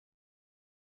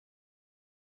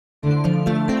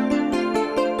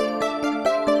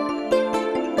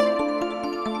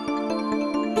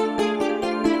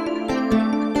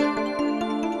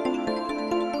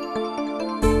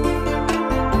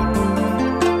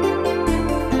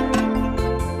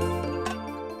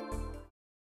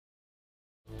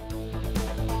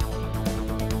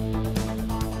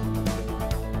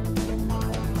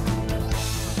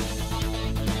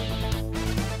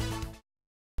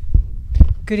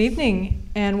Good evening,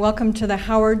 and welcome to the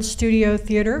Howard Studio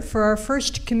Theater for our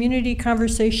first community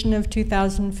conversation of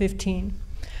 2015.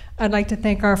 I'd like to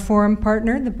thank our forum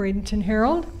partner, the Bradenton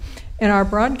Herald, and our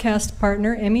broadcast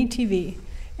partner, METV,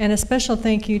 and a special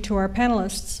thank you to our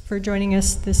panelists for joining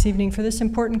us this evening for this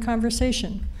important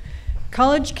conversation.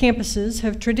 College campuses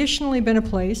have traditionally been a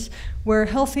place where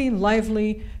healthy,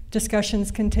 lively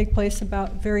discussions can take place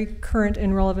about very current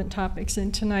and relevant topics,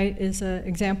 and tonight is an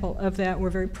example of that. We're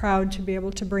very proud to be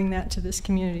able to bring that to this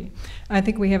community. I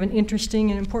think we have an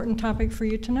interesting and important topic for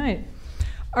you tonight.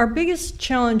 Our biggest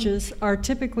challenges are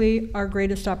typically our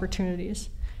greatest opportunities.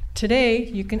 Today,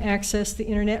 you can access the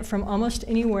internet from almost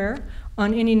anywhere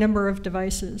on any number of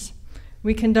devices.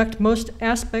 We conduct most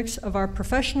aspects of our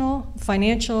professional,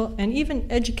 financial, and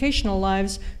even educational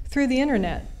lives through the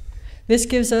internet. This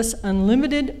gives us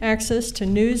unlimited access to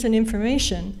news and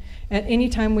information at any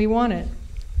time we want it.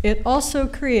 It also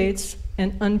creates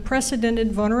an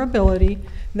unprecedented vulnerability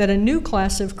that a new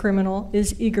class of criminal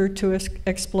is eager to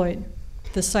exploit,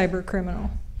 the cyber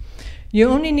criminal. You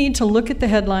only need to look at the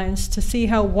headlines to see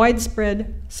how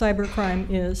widespread cybercrime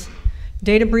is.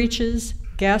 Data breaches,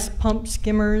 gas pump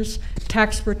skimmers,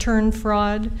 tax return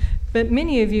fraud, but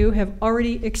many of you have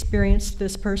already experienced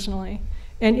this personally.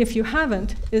 And if you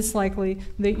haven't, it's likely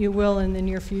that you will in the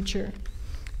near future.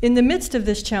 In the midst of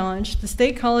this challenge, the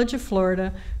State College of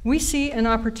Florida, we see an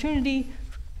opportunity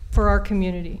for our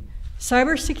community.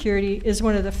 Cybersecurity is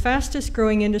one of the fastest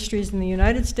growing industries in the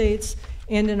United States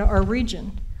and in our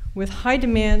region, with high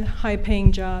demand, high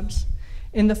paying jobs.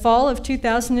 In the fall of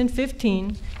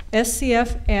 2015,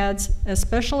 SCF adds a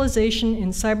specialization in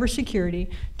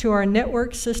cybersecurity to our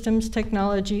Network Systems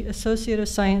Technology Associate of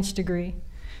Science degree.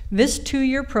 This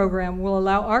 2-year program will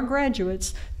allow our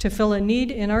graduates to fill a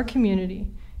need in our community,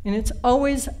 and it's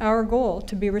always our goal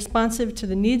to be responsive to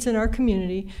the needs in our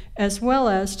community, as well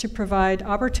as to provide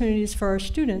opportunities for our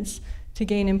students to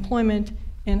gain employment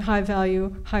in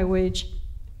high-value, high-wage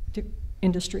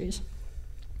industries.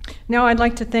 Now I'd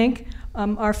like to thank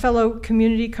our fellow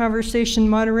community conversation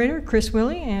moderator, Chris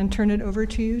Willey, and turn it over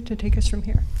to you to take us from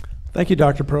here. Thank you,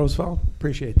 Dr. Prosfeld.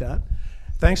 Appreciate that.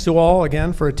 Thanks to all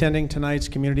again for attending tonight's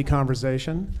community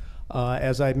conversation.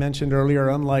 As I mentioned earlier,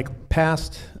 unlike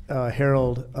past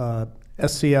Herald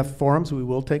SCF forums, we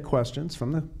will take questions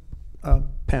from the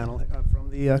panel,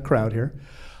 from the crowd here.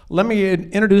 Let me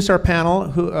introduce our panel,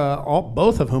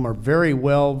 both of whom are very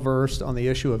well versed on the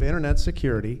issue of internet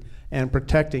security and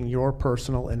protecting your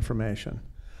personal information.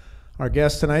 Our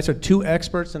guests tonight are 2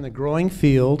 experts in the growing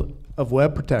field of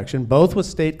web protection, both with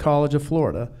State College of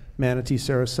Florida, Manatee,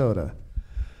 Sarasota.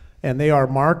 And they are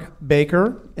Mark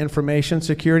Baker, Information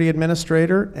Security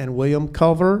Administrator, and William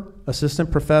Culver,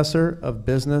 Assistant Professor of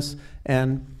Business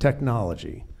and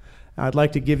Technology. I'd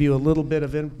like to give you a little bit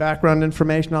of background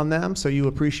information on them so you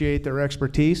appreciate their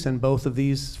expertise in both of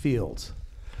these fields.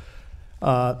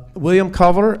 William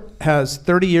Culver has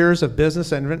 30 years of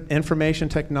business and information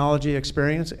technology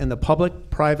experience in the public,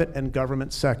 private, and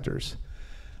government sectors.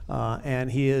 And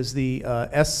he is the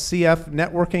SCF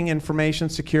Networking Information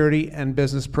Security and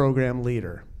Business Program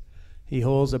Leader. He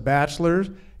holds a bachelor's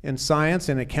in science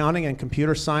in accounting and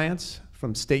computer science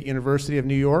from State University of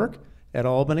New York at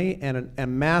Albany and a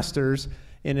master's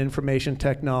in information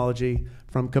technology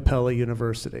from Capella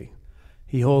University.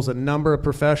 He holds a number of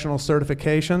professional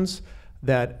certifications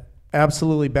that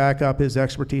absolutely back up his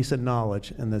expertise and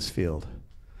knowledge in this field.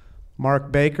 Mark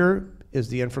Baker is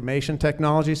the Information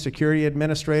Technology Security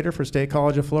Administrator for State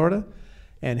College of Florida,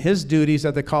 and his duties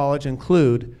at the college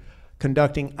include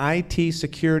conducting IT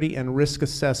security and risk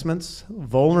assessments,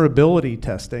 vulnerability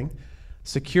testing,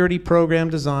 security program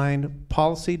design,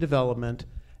 policy development,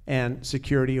 and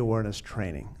security awareness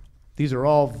training. These are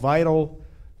all vital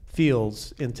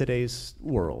fields in today's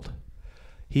world.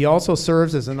 He also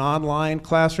serves as an online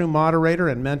classroom moderator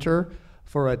and mentor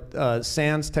for a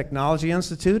SANS Technology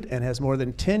Institute and has more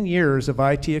than 10 years of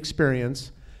IT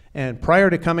experience. And prior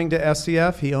to coming to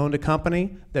SCF, he owned a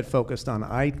company that focused on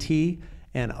IT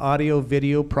and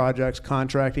audio-video projects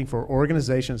contracting for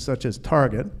organizations such as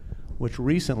Target, which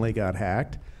recently got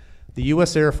hacked, the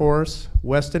U.S. Air Force,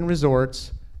 Westin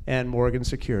Resorts, and Morgan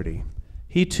Security.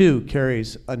 He too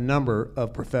carries a number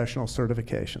of professional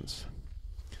certifications.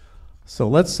 So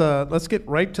let's get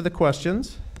right to the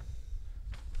questions.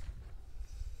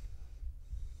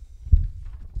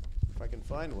 If I can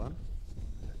find one.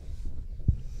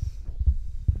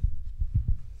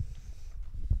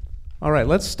 All right,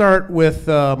 let's start with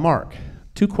Mark.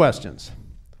 2 questions.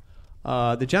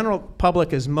 The general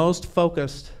public is most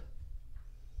focused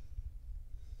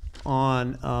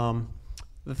on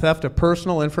the theft of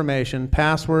personal information,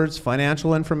 passwords,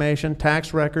 financial information,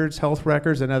 tax records, health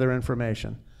records, and other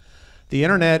information. The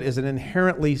internet is an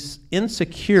inherently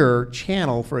insecure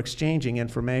channel for exchanging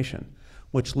information,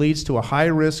 which leads to a high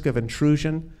risk of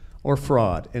intrusion or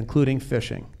fraud, including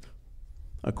phishing.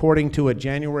 According to a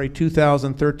January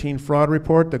 2013 fraud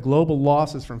report, the global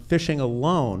losses from phishing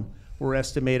alone were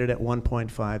estimated at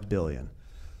 $1.5 billion.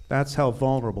 That's how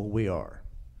vulnerable we are.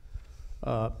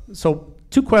 So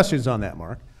 2 questions on that,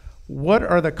 Mark. What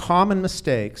are the common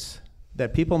mistakes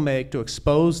that people make to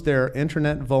expose their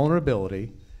internet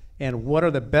vulnerability, and what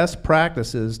are the best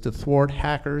practices to thwart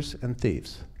hackers and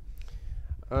thieves?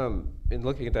 In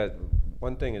looking at that,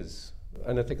 one thing is,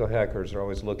 unethical hackers are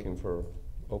always looking for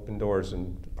open doors,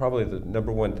 and probably the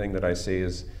 #1 thing that I see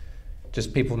is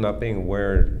just people not being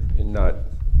aware and not,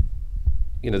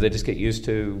 they just get used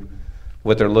to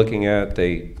what they're looking at.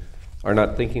 They are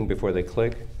not thinking before they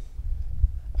click.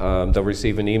 They'll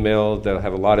receive an email, they'll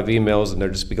have a lot of emails, and they'll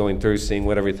just be going through, seeing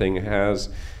what everything has.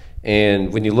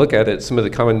 And when you look at it, some of the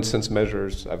common sense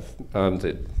measures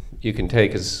that you can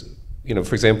take is,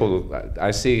 for example,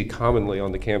 I see commonly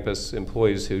on the campus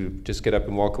employees who just get up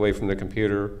and walk away from their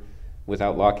computer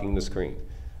without locking the screen.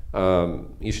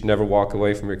 You should never walk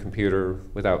away from your computer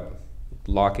without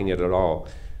locking it at all.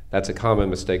 That's a common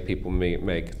mistake people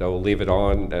make. They'll leave it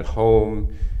on at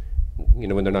home,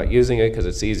 when they're not using it, because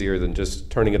it's easier than just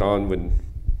turning it on when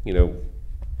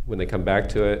they come back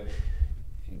to it.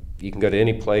 You can go to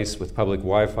any place with public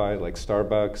Wi-Fi, like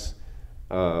Starbucks.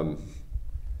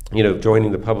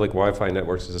 Joining the public Wi-Fi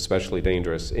networks is especially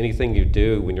dangerous. Anything you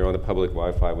do when you're on the public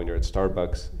Wi-Fi, when you're at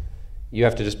Starbucks, you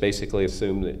have to just basically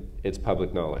assume that it's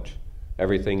public knowledge.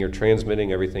 Everything you're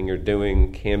transmitting, everything you're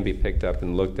doing can be picked up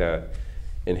and looked at.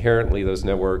 Inherently, those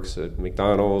networks at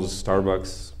McDonald's,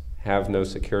 Starbucks, have no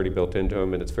security built into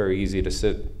them, and it's very easy to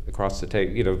sit across the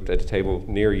table, at a table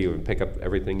near you and pick up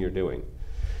everything you're doing.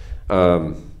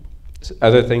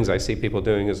 Other things I see people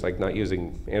doing is like not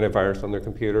using antivirus on their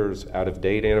computers,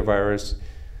 out-of-date antivirus,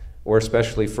 or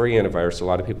especially free antivirus. A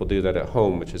lot of people do that at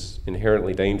home, which is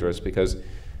inherently dangerous, because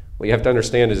what you have to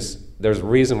understand is there's a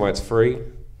reason why it's free.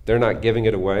 They're not giving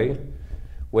it away.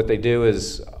 What they do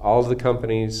is all of the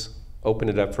companies open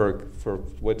it up for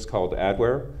what's called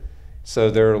adware.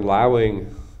 So they're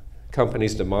allowing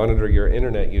companies to monitor your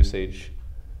internet usage,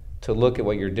 to look at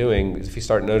what you're doing. If you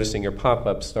start noticing your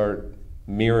pop-ups start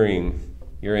mirroring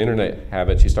your internet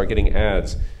habits, you start getting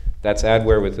ads. That's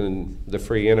adware within the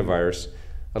free antivirus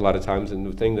a lot of times. And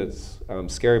the thing that's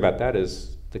scary about that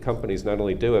is the companies not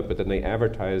only do it, but then they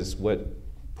advertise what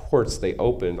ports they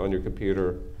open on your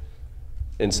computer.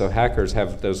 And so hackers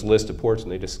have those list of ports,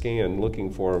 and they just scan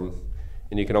looking for them.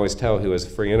 And you can always tell who has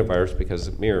free antivirus because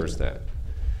it mirrors that.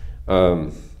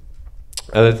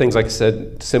 Other things, like I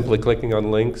said, simply clicking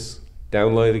on links,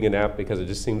 downloading an app because it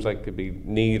just seems like it could be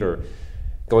neat, or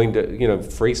going to,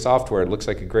 free software, it looks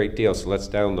like a great deal, so let's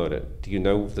download it. Do you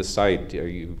know the site? Are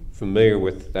you familiar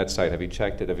with that site? Have you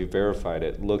checked it? Have you verified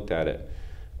it, looked at it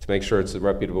to make sure it's a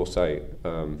reputable site?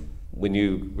 When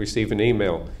you receive an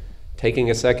email, taking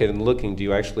a second and looking, do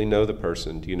you actually know the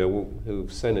person? Do you know who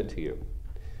sent it to you?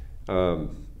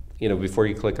 Before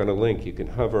you click on a link, you can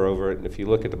hover over it, and if you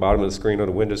look at the bottom of the screen on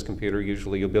a Windows computer,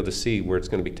 usually you'll be able to see where it's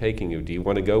going to be taking you. Do you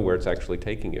want to go where it's actually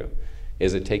taking you?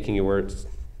 Is it taking you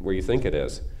where you think it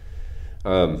is?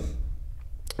 That's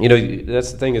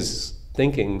the thing, is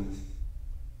thinking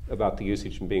about the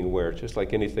usage and being aware. Just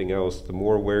like anything else, the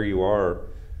more aware you are,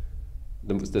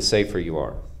 the safer you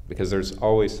are, because there's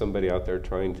always somebody out there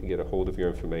trying to get a hold of your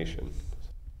information.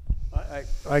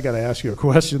 I got to ask you a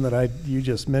question you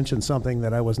just mentioned something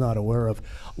that I was not aware of.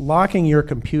 Locking your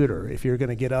computer, if you're going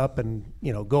to get up and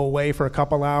go away for a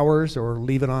couple hours or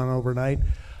leave it on overnight,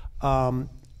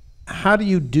 how do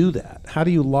you do that? How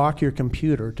do you lock your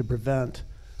computer to prevent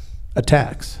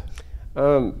attacks?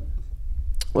 Well,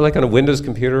 like on a Windows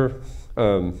computer,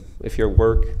 if you're at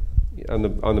work, on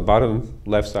the bottom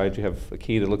left side you have a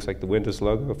key that looks like the Windows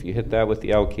logo. If you hit that with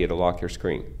the L key, it'll lock your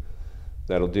screen.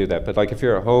 That'll do that. But like if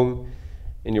you're at home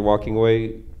and you're walking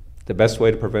away, the best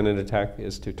way to prevent an attack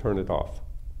is to turn it off.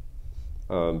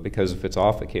 Because if it's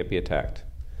off, it can't be attacked.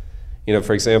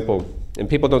 For example, and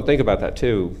people don't think about that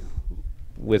too,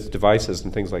 with devices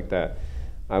and things like that.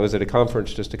 I was at a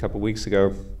conference just a couple weeks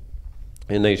ago,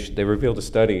 and they revealed a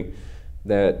study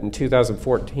that in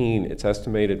 2014, it's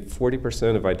estimated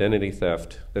 40% of identity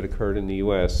theft that occurred in the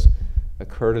US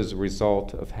occurred as a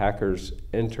result of hackers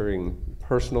entering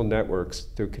personal networks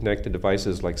through connected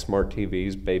devices like smart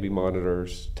TVs, baby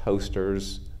monitors,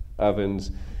 toasters,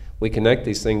 ovens. We connect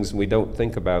these things and we don't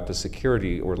think about the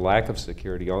security or lack of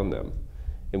security on them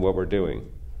in what we're doing.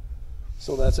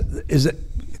 So is it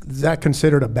Is that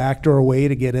considered a backdoor way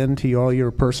to get into all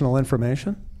your personal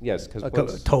information? Yes, because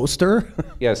A toaster?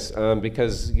 yes,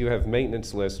 because you have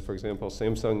maintenance lists. For example,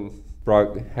 Samsung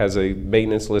has a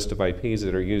maintenance list of IPs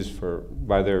that are used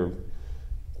by their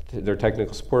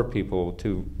technical support people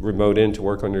to remote in to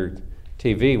work on your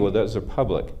TV. Well, those are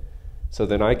public. So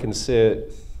then I can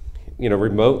sit,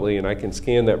 remotely, and I can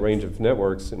scan that range of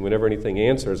networks, and whenever anything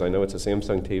answers, I know it's a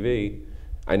Samsung TV.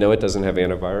 I know it doesn't have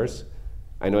antivirus.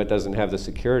 I know it doesn't have the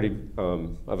security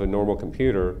of a normal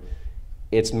computer.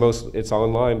 It's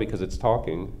online because it's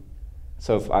talking.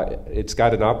 So it's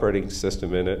got an operating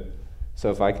system in it.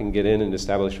 So if I can get in and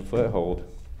establish a foothold,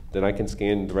 then I can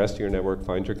scan the rest of your network,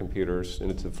 find your computers, and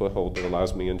it's a foothold that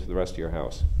allows me into the rest of your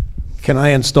house. Can I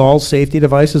install safety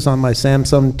devices on my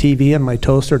Samsung TV and my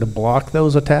toaster to block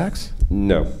those attacks?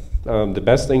 No. The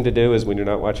best thing to do is when you're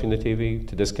not watching the TV,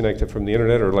 to disconnect it from the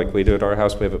internet, or like we do at our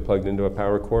house, we have it plugged into a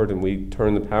power cord and we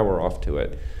turn the power off to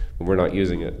it when we're not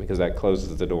using it, because that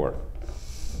closes the door.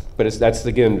 But that's,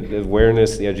 again, the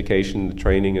awareness, the education, the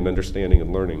training, and understanding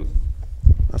and learning.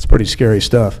 That's pretty scary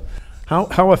stuff.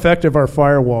 How effective are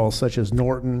firewalls such as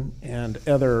Norton and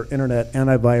other internet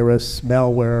antivirus,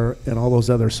 malware, and all those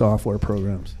other software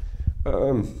programs?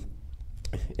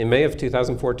 In May of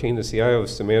 2014, the CIO of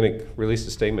Symantec released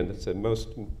a statement that said most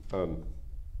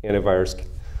antivirus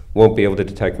won't be able to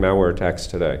detect malware attacks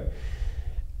today.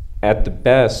 At the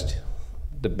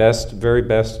very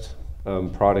best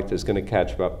product is going to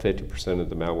catch about 50% of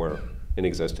the malware in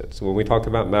existence. So when we talk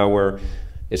about malware,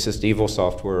 it's just evil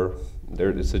software.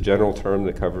 It's a general term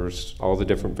that covers all the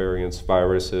different variants,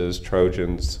 viruses,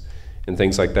 Trojans, and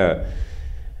things like that.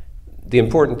 The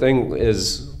important thing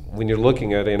is when you're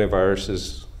looking at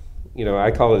antiviruses,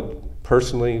 I call it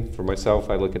personally, for myself,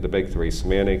 I look at the big three,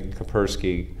 Symantec,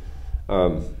 Kaspersky,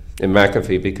 and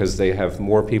McAfee, because they have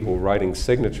more people writing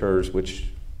signatures, which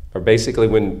are basically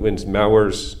when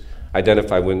malware's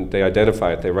identified, when they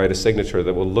identify it, they write a signature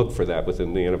that will look for that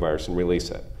within the antivirus and release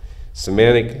it.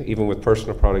 Symantec, even with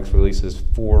personal products, releases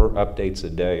 4 updates a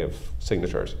day of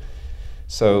signatures.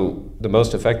 So the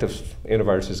most effective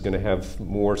antivirus is going to have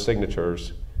more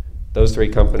signatures. Those 3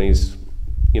 companies,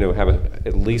 have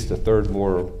at least a third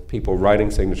more people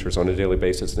writing signatures on a daily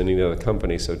basis than any other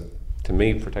company. So to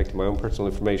me, protecting my own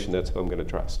personal information, that's who I'm going to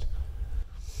trust.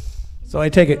 So I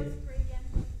take it.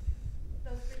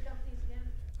 Those 3 companies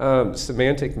again?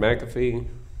 Symantec, McAfee,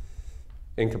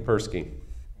 and Kaspersky.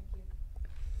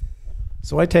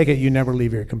 So I take it you never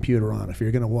leave your computer on. If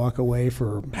you're going to walk away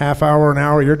for half hour, an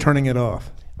hour, you're turning it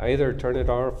off. I either turn it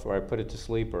off or I put it to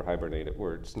sleep or hibernate it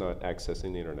where it's not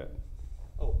accessing the internet.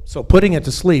 So putting it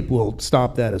to sleep will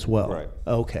stop that as well? Right.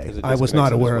 Okay. I was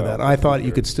not aware of that. I thought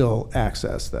you could still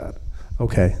access that.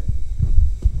 Okay.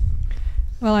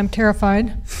 Well, I'm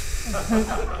terrified.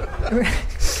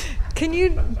 Can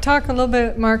you talk a little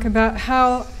bit, Mark, about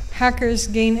how hackers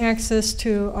gain access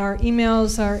to our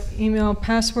emails, our email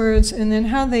passwords, and then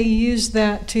how they use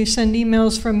that to send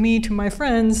emails from me to my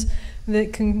friends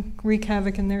that can wreak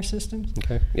havoc in their systems?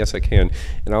 Okay, yes I can.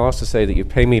 And I'll also say that you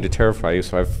pay me to terrify you,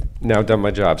 so I've now done my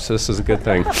job, so this is a good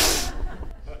thing.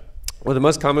 Well, the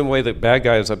most common way that bad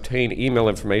guys obtain email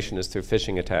information is through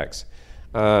phishing attacks.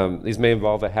 These may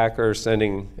involve a hacker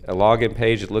sending a login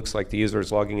page. It looks like the user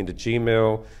is logging into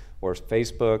Gmail or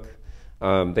Facebook.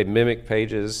 They mimic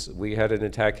pages. We had an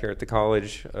attack here at the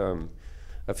college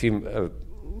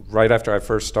right after I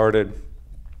first started,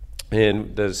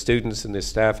 and the students and the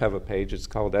staff have a page. It's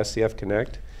called SCF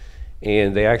Connect,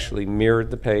 and they actually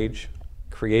mirrored the page,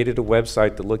 created a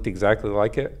website that looked exactly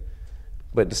like it,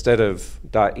 but instead of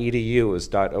 .edu, it was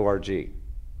 .org.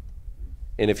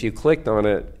 And if you clicked on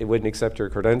it, it wouldn't accept your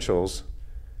credentials.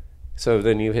 So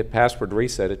then you hit password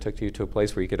reset. It took you to a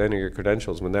place where you could enter your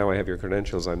credentials. Well, now I have your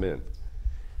credentials, I'm in.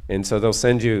 And so they'll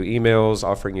send you emails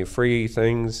offering you free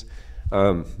things.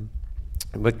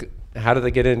 But how do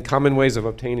they get in? Common ways of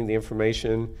obtaining the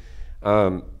information.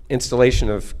 Installation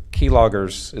of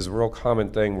keyloggers is a real common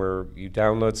thing where you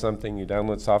download something, you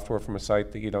download software from a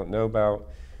site that you don't know about.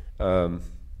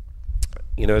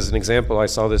 As an example, I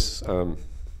saw this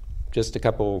just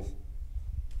probably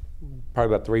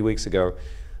about 3 weeks ago.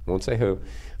 I won't say who,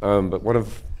 but one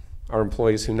of our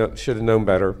employees who should have known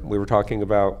better, we were talking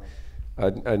about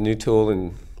a new tool,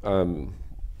 and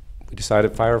we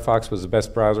decided Firefox was the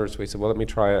best browser, so we said, well, let me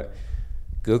try it.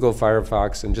 Google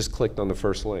Firefox, and just clicked on the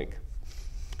first link.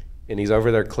 And he's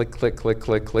over there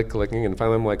clicking, and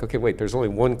finally I'm like, okay, wait, there's only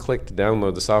 1 click to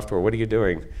download the software. What are you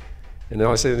doing? And then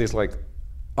all of a sudden he's like,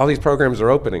 all these programs are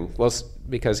opening. Well, it's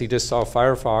because he just saw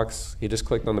Firefox, he just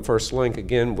clicked on the first link.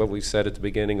 Again, what we said at the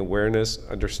beginning, awareness,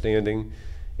 understanding,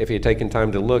 if he had taken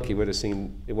time to look, he would have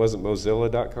seen it wasn't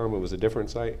Mozilla.com, it was a different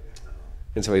site.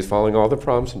 And so he's following all the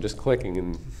prompts and just clicking,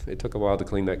 and it took a while to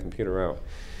clean that computer out.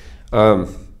 But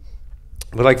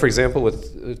like, for example,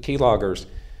 with keyloggers,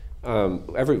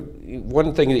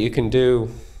 one thing that you can do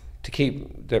to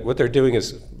keep that, what they're doing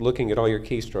is looking at all your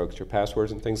keystrokes, your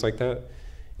passwords and things like that.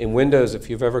 In Windows, if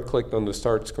you've ever clicked on the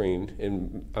start screen,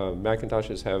 and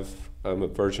Macintoshes have a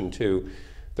version 2,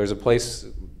 there's a place,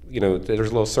 there's a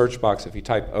little search box. If you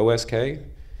type OSK,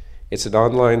 it's an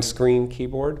online screen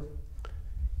keyboard.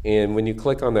 And when you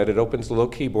click on that, it opens a little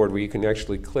keyboard where you can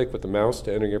actually click with the mouse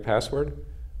to enter your password.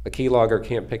 A keylogger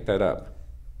can't pick that up.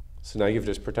 So now you've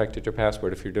just protected your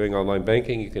password. If you're doing online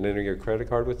banking, you can enter your credit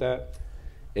card with that.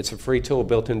 It's a free tool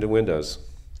built into Windows.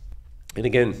 And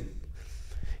again,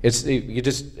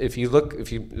 if you look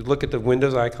at the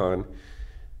Windows icon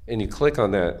and you click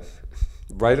on that,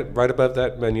 right above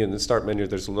that menu, in the start menu,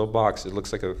 there's a little box. It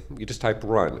looks like you just type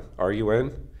run,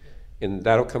 R-U-N, and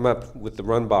that'll come up with the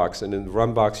run box. And in the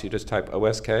run box, you just type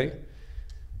OSK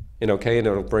and OK, and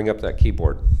it'll bring up that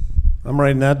keyboard. I'm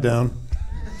writing that down.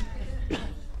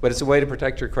 But it's a way to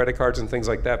protect your credit cards and things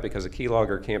like that, because a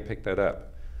keylogger can't pick that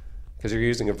up, because you're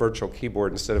using a virtual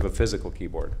keyboard instead of a physical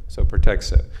keyboard, so it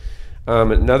protects it.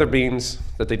 Another means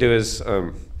that they do is,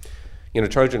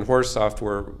 Trojan horse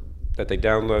software that they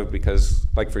download, because,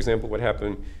 like, for example, what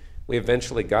happened, we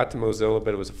eventually got to Mozilla,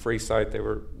 but it was a free site. They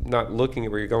were not looking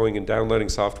at where you're going and downloading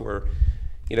software.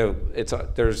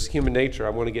 There's human nature. I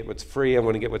want to get what's free. I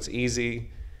want to get what's easy.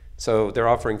 So they're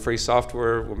offering free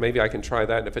software. Well, maybe I can try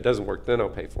that, and if it doesn't work, then I'll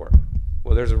pay for it.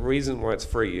 Well, there's a reason why it's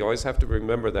free. You always have to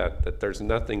remember that there's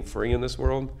nothing free in this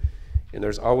world, and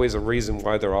there's always a reason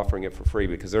why they're offering it for free,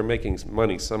 because they're making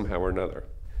money somehow or another.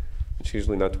 It's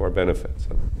usually not to our benefit.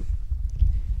 So.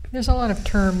 There's a lot of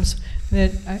terms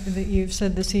that you've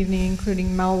said this evening, including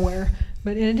malware.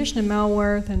 But in addition to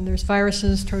malware, then there's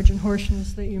viruses, Trojan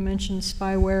horses that you mentioned,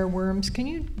 spyware, worms. Can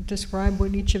you describe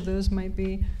what each of those might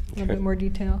be in a little bit more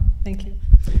detail? Thank you.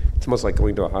 It's almost like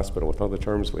going to a hospital with all the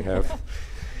terms we have.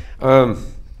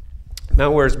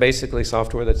 Malware is basically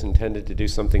software that's intended to do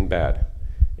something bad.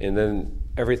 And then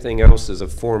everything else is a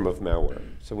form of malware.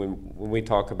 So when we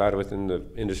talk about it within the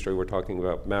industry, we're talking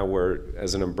about malware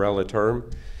as an umbrella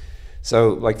term.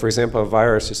 So, like, for example, a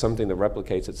virus is something that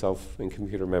replicates itself in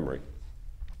computer memory.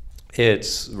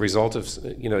 It's a result of,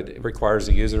 it requires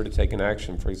a user to take an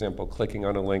action, for example, clicking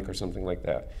on a link or something like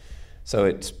that. So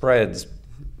it spreads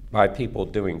by people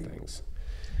doing things.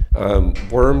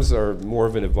 Worms are more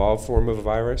of an evolved form of a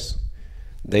virus.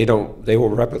 They will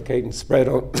replicate and spread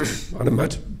on a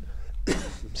much,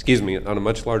 on a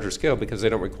much larger scale, because they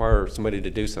don't require somebody to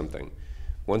do something.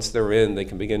 Once they're in, they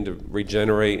can begin to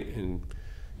regenerate and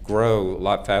grow a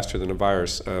lot faster than a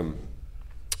virus.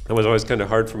 It was always kind of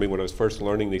hard for me when I was first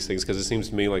learning these things, because it seems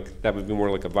to me like that would be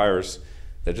more like a virus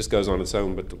that just goes on its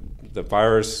own, but the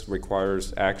virus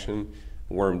requires action,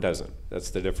 worm doesn't. That's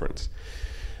the difference.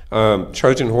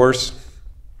 Trojan horse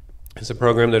is a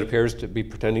program that appears to be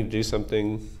pretending to do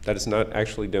something that it's not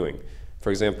actually doing. For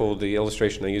example, the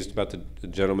illustration I used about the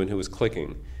gentleman who was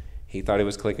clicking. He thought he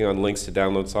was clicking on links to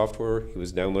download software. He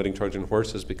was downloading Trojan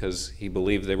horses because he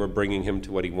believed they were bringing him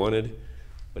to what he wanted,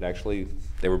 but actually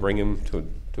they were bringing him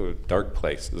to a dark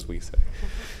place, as we say.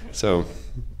 So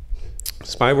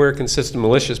spyware consists of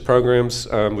malicious programs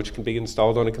which can be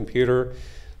installed on a computer.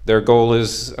 Their goal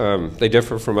is, they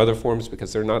differ from other forms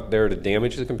because they're not there to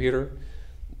damage the computer.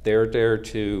 They're there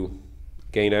to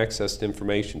gain access to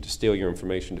information, to steal your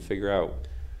information, to figure out,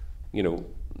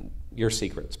 your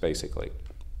secrets, basically.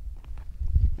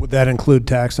 Would that include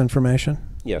tax information?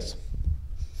 Yes.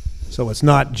 So it's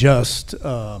not just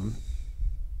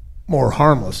more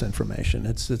harmless information.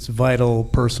 It's vital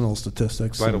personal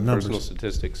statistics. Vital and numbers. personal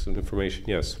statistics and information,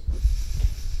 yes.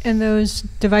 And those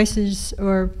devices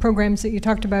or programs that you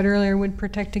talked about earlier would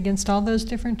protect against all those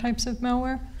different types of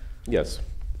malware? Yes.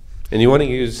 And you want to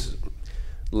use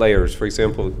layers. For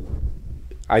example,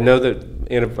 I know that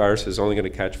antivirus is only going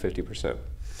to catch 50%.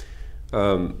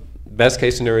 Best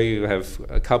case scenario, you have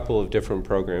a couple of different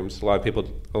programs. A lot of people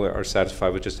are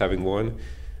satisfied with just having one.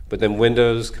 But then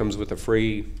Windows comes with a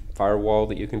free firewall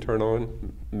that you can turn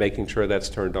on, making sure that's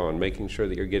turned on, making sure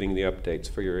that you're getting the updates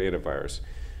for your antivirus.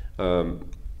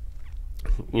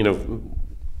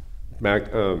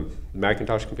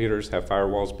 Macintosh computers have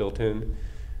firewalls built in.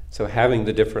 So having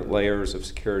the different layers of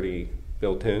security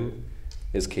built in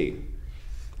is key.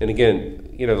 And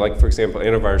again, like, for example,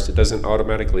 antivirus, it doesn't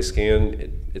automatically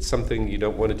scan. It's something you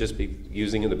don't want to just be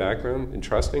using in the background and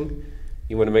trusting.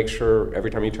 You want to make sure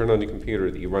every time you turn on your computer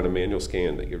that you run a manual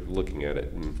scan, that you're looking at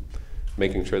it and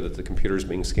making sure that the computer is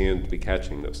being scanned to be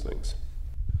catching those things.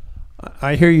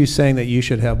 I hear you saying that you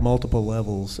should have multiple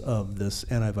levels of this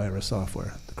antivirus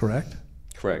software, correct?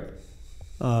 Correct.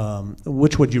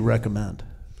 Which would you recommend?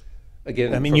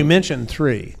 Again, I mean, you mentioned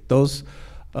 3. Those,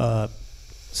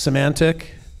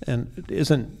 Semantic, and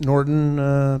isn't Norton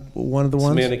one of the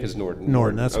ones? Semantic is Norton.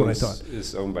 Norton, that's what I thought.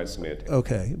 Is owned by Semantic.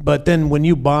 Okay, but then when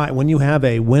you have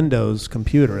a Windows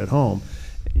computer at home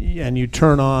and you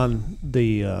turn on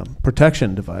the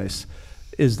protection device,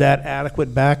 is that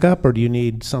adequate backup, or do you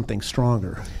need something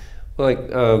stronger? Well, like,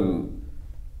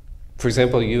 for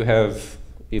example,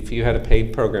 if you had a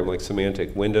paid program like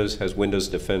Semantic, Windows has Windows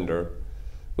Defender,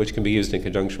 which can be used in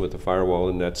conjunction with the firewall,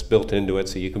 and that's built into it,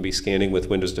 so you can be scanning with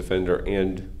Windows Defender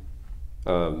and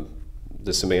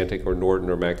the Semantic or Norton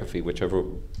or McAfee, whichever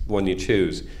one you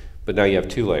choose. But now you have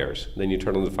 2 layers. Then you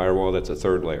turn on the firewall, that's a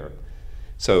 3rd layer.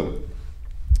 So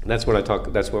that's what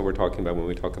we're talking about when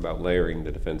we talk about layering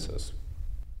the defenses.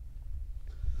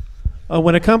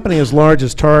 When a company as large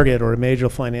as Target or a major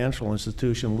financial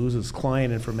institution loses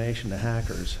client information to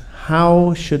hackers,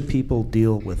 how should people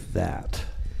deal with that?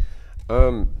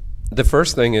 The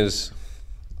first thing is,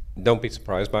 don't be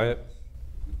surprised by it.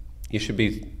 You should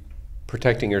be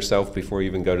protecting yourself before you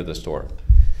even go to the store.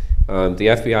 The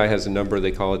FBI has a number,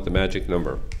 they call it the magic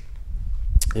number.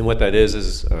 And what that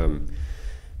is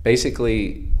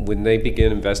basically when they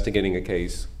begin investigating a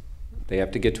case, they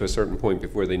have to get to a certain point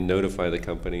before they notify the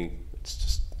company. It's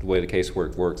just the way the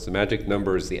casework works. The magic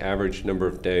number is the average number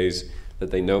of days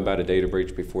that they know about a data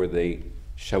breach before they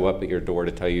show up at your door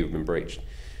to tell you you've been breached.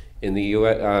 In the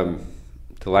US,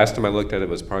 the last time I looked at it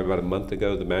was probably about a month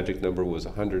ago. The magic number was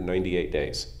 198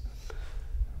 days.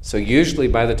 So usually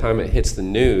by the time it hits the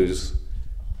news,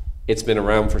 it's been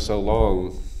around for so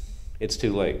long, it's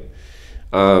too late.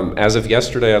 As of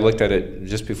yesterday, I looked at it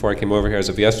just before I came over here. As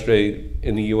of yesterday,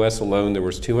 in the US alone, there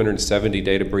was 270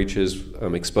 data breaches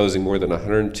exposing more than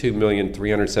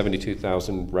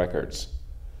 102,372,000 records.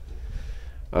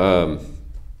 And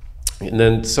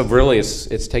then, so really,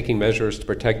 it's taking measures to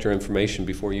protect your information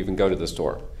before you even go to the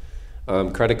store.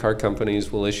 Credit card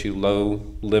companies will issue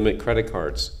low-limit credit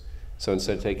cards. So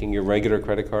instead of taking your regular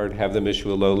credit card, have them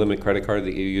issue a low-limit credit card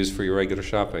that you use for your regular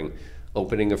shopping.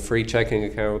 Opening a free checking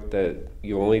account that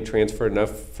you only transfer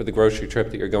enough for the grocery trip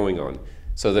that you're going on,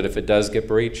 so that if it does get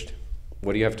breached,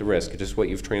 what do you have to risk? Just what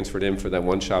you've transferred in for that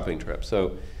one shopping trip.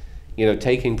 So,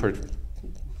 taking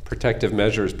protective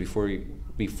measures before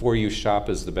you shop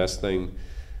is the best thing,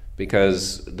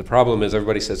 because the problem is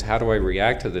everybody says, how do I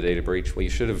react to the data breach? Well, you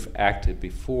should have acted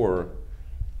before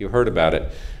you heard about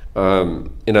it.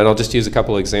 And I'll just use a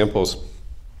couple of examples.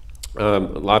 A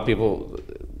lot of people,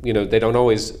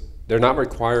 they're not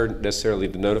required necessarily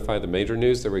to notify the major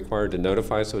news. They're required to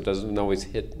notify so it doesn't always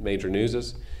hit major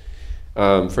newses.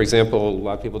 For example, a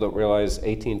lot of people don't realize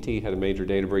AT&T had a major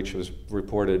data breach that was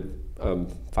reported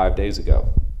 5 days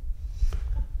ago.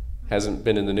 Hasn't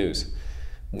been in the news.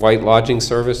 White Lodging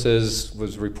Services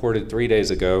was reported 3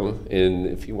 days ago, and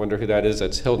if you wonder who that is,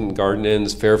 that's Hilton Garden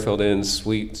Inns, Fairfield Inns,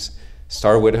 Suites,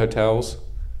 Starwood Hotels,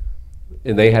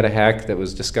 and they had a hack that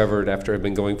was discovered after it had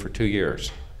been going for 2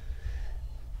 years.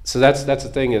 So that's the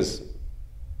thing is,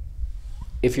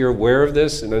 if you're aware of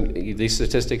this, and these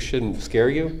statistics shouldn't scare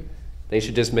you, they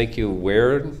should just make you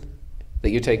aware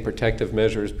that you take protective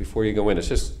measures before you go in. It's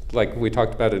just like we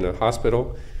talked about in a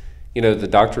hospital. The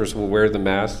doctors will wear the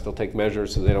mask, they'll take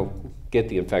measures so they don't get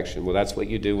the infection. Well, that's what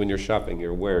you do when you're shopping.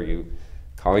 You're aware. You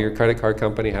call your credit card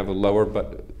company, have a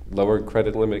lower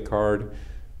credit limit card,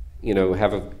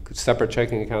 have a separate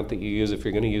checking account that you use if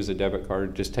you're going to use a debit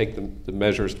card. Just take the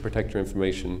measures to protect your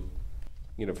information,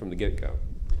 from the get-go.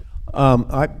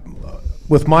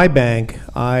 With my bank,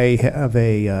 I have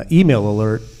a email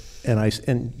alert,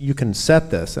 and you can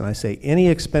set this, and I say any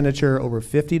expenditure over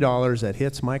 $50 that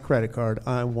hits my credit card,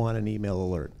 I want an email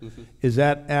alert. Mm-hmm. Is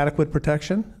that adequate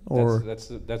protection, or that's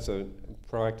a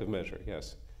proactive measure?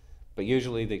 Yes, but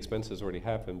usually the expenses already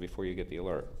happen before you get the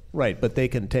alert. Right, but they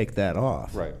can take that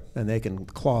off. Right, and they can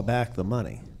claw back the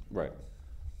money. Right.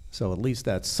 So at least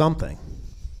that's something.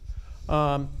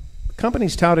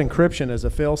 Companies tout encryption as a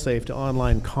failsafe to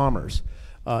online commerce.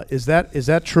 Is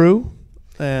that true?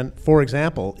 And for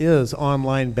example, is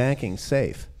online banking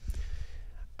safe?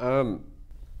 In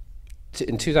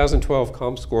 2012,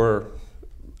 ComScore,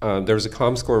 there was a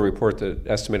ComScore report that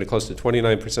estimated close to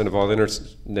 29% of all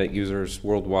internet users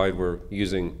worldwide were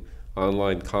using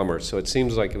online commerce. So it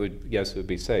seems like it would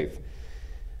be safe.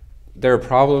 There are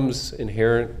problems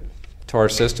inherent to our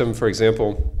system. For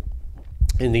example,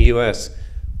 in the US,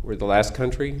 we're the last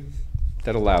country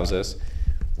that allows us.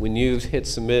 When you hit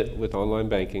submit with online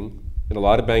banking, and a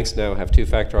lot of banks now have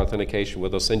two-factor authentication where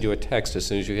they'll send you a text as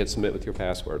soon as you hit submit with your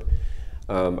password.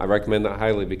 I recommend that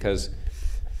highly because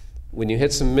when you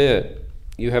hit submit,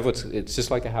 you have it's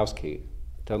just like a house key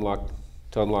to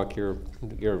unlock your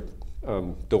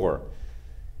door.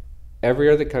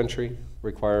 Every other country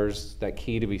requires that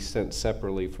key to be sent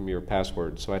separately from your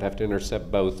password, so I'd have to intercept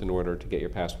both in order to get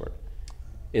your password.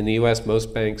 In the US,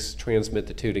 most banks transmit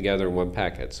the two together in one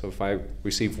packet, so if I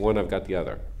receive one, I've got the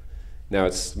other. Now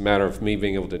it's a matter of me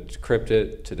being able to decrypt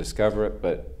it, to discover it,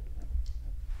 but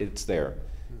it's there.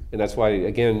 And that's why,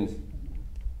 again,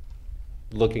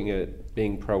 looking at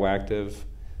being proactive,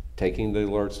 taking the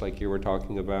alerts like you were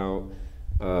talking about,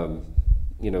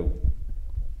 you know,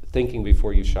 thinking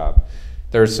before you shop.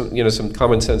 There's some, you know, some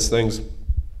common sense things.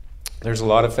 There's a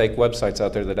lot of fake websites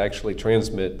out there that actually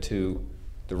transmit to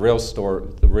the real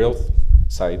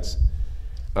sites,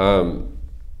 you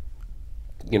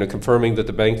know, confirming that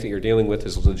the bank that you're dealing with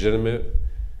is legitimate.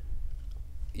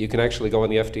 You can actually go on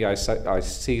the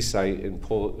FDIC site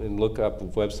and look up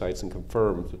websites and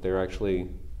confirm that they're actually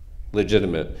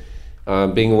legitimate.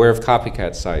 Being aware of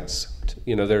copycat sites.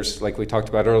 You know, there's, like we talked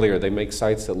about earlier, they make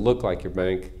sites that look like your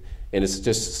bank, and it's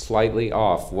just slightly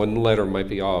off. One letter might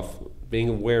be off. Being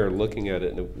aware, looking at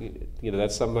it, and, you know,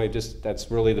 that's something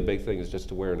that's really the big thing, is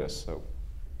just awareness. So.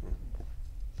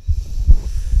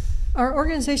 Are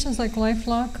organizations like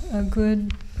LifeLock a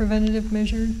good preventative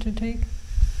measure to take?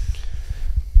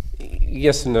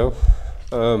 Yes and no.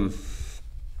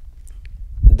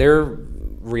 They're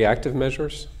reactive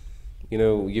measures. You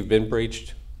know, you've been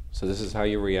breached, so this is how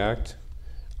you react.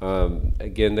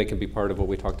 Again, they can be part of what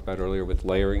we talked about earlier with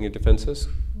layering your defenses.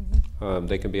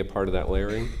 They can be a part of that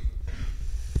layering.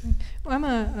 Well, I'm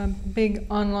a big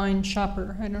online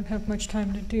shopper. I don't have much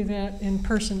time to do that in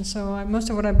person, so most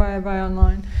of what I buy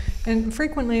online. And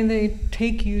frequently they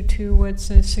take you to what's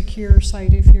a secure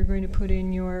site if you're going to put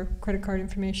in your credit card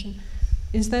information.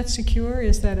 Is that secure?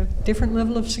 Is that a different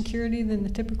level of security than the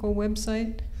typical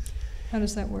website? How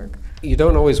does that work? You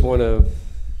don't always want to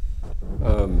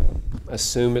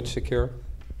assume it's secure.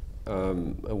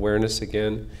 Awareness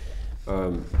again.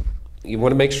 You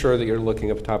want to make sure that you're looking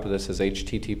up top of this as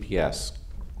HTTPS.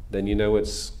 Then you know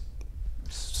it's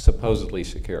supposedly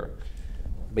secure.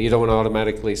 But you don't want to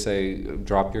automatically say,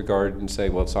 drop your guard and say,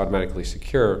 well, it's automatically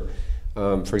secure.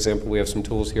 For example, we have some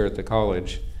tools here at the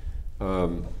college,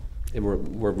 and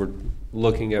we're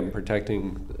looking at and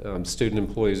protecting student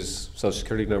employees' social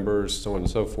security numbers, so on and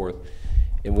so forth.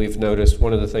 And we've noticed,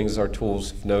 one of the things our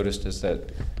tools have noticed is that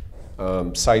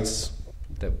sites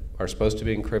that are supposed to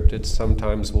be encrypted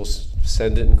sometimes will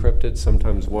send it encrypted,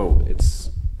 sometimes won't.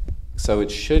 So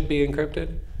it should be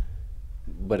encrypted,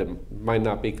 but it might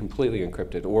not be completely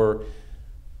encrypted. Or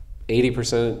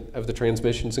 80% of the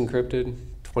transmission's encrypted,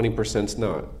 20%'s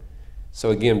not.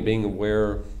 So again, being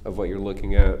aware of what you're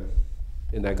looking at,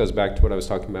 and that goes back to what I was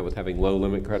talking about with having low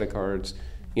limit credit cards,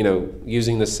 you know,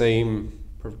 using the same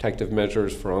protective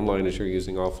measures for online as you're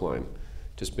using offline.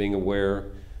 Just being aware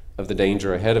of the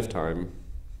danger ahead of time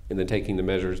and then taking the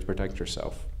measures to protect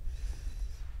yourself.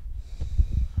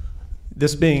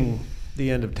 This being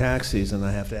the end of tax season,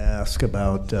 I have to ask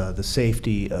about the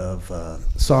safety of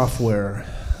software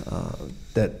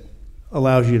that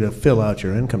allows you to fill out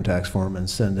your income tax form and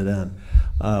send it in.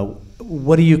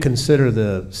 What do you consider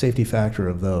the safety factor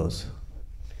of those?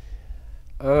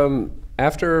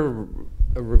 After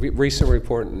a recent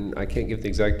report, and I can't give the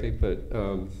exact date, but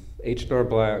H&R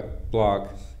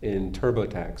Block and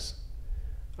TurboTax,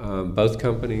 both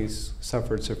companies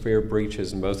suffered severe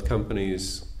breaches, and both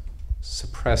companies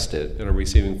suppressed it and are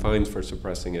receiving fines for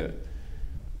suppressing it.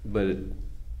 But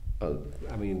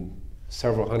I mean,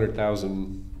 several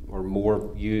 100,000 or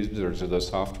more users of those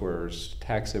softwares'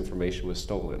 tax information was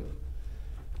stolen.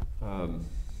 That's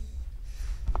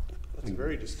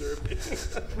very disturbing.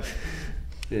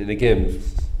 And again,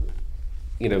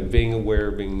 you know, being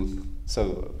aware,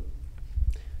 so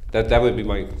that would be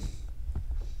my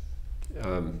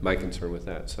my concern with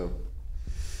that. So,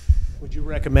 would you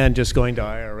recommend just going to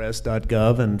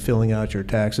irs.gov and filling out your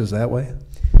taxes that way?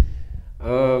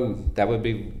 That would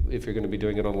be if you're going to be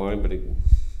doing it online, but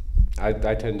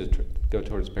I tend to go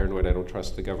towards paranoid. I don't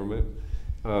trust the government.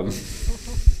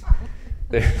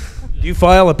 Do you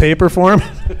file a paper form?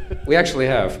 We actually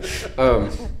have.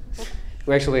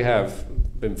 We actually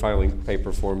have been filing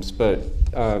paper forms, but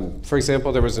for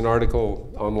example, there was an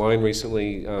article online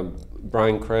recently.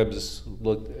 Brian Krebs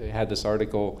had this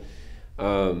article,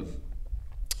 and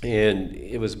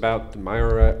it was about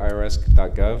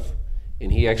myirs.gov,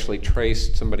 and he actually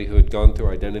traced somebody who had gone through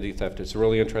identity theft. It's a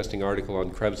really interesting article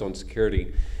on Krebs on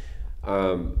security.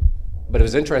 But it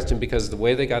was interesting because the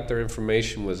way they got their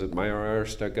information was at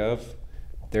myirs.gov.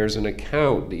 There's an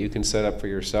account that you can set up for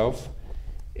yourself,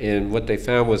 And what they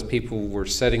found was people were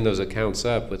setting those accounts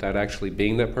up without actually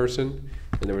being that person,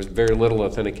 and there was very little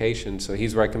authentication. So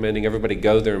he's recommending everybody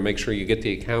go there and make sure you get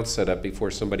the account set up before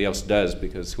somebody else does,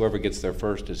 because whoever gets there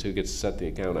first is who gets to set the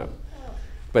account up.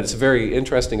 But it's a very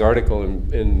interesting article,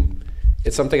 and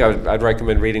it's something I'd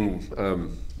recommend reading.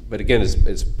 But again,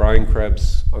 it's Brian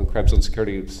Krebs on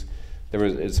Security. He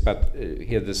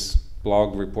had this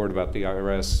blog report about the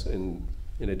IRS, and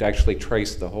it actually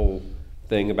traced the whole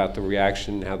thing about the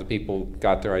reaction, how the people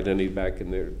got their identity back,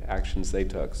 and their actions they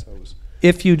took. So it was,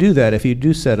 if you do that, if you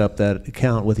do set up that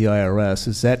account with the IRS,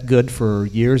 is that good for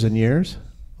years and years,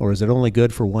 or is it only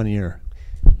good for 1 year?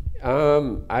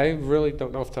 I really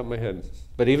don't know off the top of my head.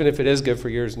 But even if it is good for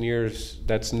years and years,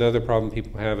 that's another problem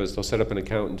people have, is they'll set up an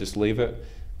account and just leave it.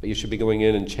 But you should be going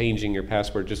in and changing your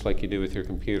password just like you do with your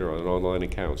computer on an online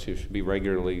account. So you should be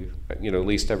regularly, at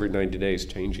least every 90 days,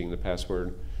 changing the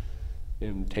password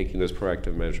and taking those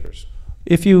proactive measures.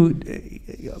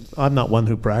 I'm not one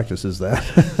who practices that.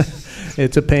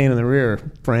 It's a pain in the rear,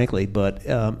 frankly. But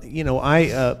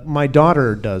my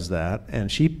daughter does that,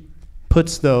 and she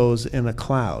puts those in the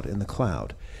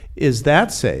cloud. Is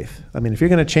that safe? I mean, if you're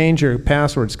going to change your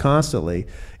passwords constantly,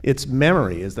 it's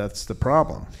memory. That's the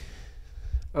problem.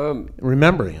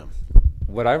 Remembering them.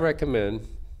 What I recommend,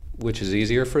 which is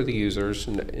easier for the users,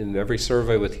 and in every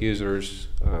survey with users,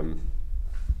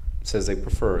 says they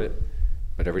prefer it,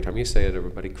 but every time you say it,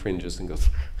 everybody cringes and goes,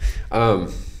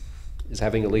 is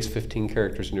having at least 15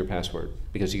 characters in your password,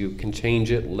 because you can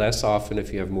change it less often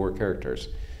if you have more characters.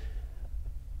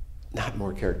 Not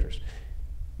more characters.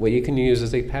 What you can use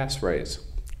is a passphrase.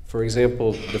 For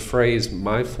example, the phrase,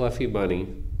 "my fluffy bunny,"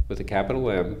 with a capital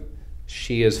M,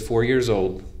 "she is 4 years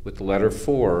old," with the letter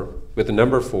 4, with the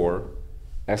number 4,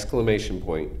 exclamation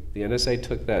point. The NSA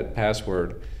took that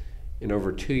password, in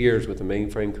over 2 years with a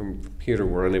mainframe computer,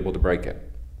 were unable to break it.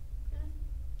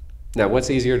 Now, what's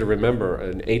easier to remember,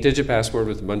 an 8-digit password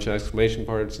with a bunch of exclamation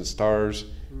points and stars,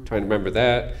 trying to remember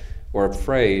that, or a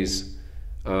phrase?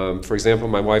 For example,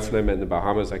 my wife and I met in the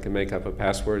Bahamas. I can make up a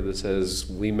password that says,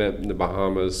 "we met in the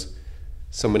Bahamas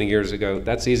so many years ago."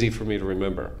 That's easy for me to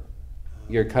remember.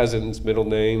 Your cousin's middle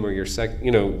name, or your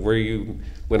where you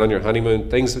went on your honeymoon,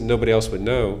 things that nobody else would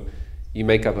know, you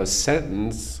make up a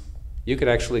sentence. You could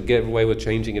actually get away with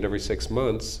changing it every 6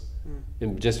 months,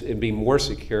 and it'd be more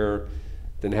secure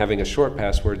than having a short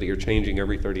password that you're changing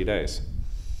every 30 days.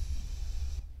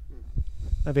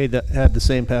 I've had the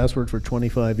same password for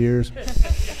 25 years.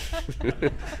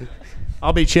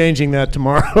 I'll be changing that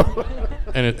tomorrow.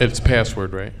 And it's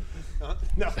password, right?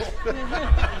 No.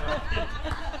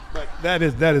 But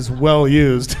that is well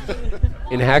used.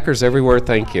 In Hackers Everywhere,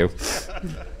 thank you.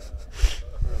 Thank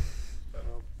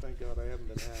God I haven't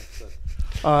been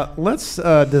hacked. Let's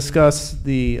discuss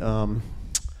the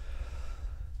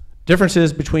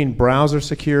differences between browser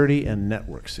security and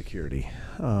network security.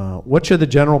 What should the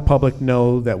general public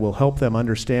know that will help them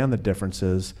understand the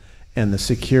differences and the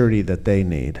security that they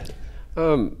need?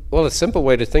 Well, a simple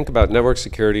way to think about network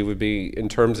security would be in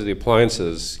terms of the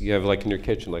appliances you have, like in your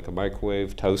kitchen, like a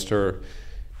microwave, toaster,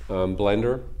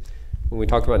 blender. When we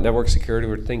talk about network security,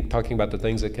 we're talking about the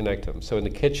things that connect them. So in the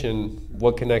kitchen,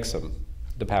 what connects them?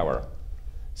 The power.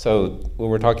 So when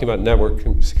we're talking about network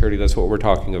security, that's what we're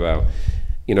talking about.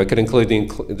 It could include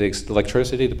the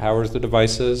electricity, the powers of the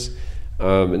devices.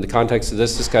 In the context of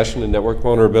this discussion, a network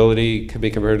vulnerability could be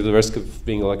compared to the risk of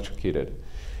being electrocuted.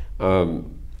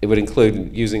 It would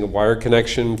include using a wired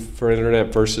connection for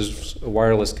internet versus a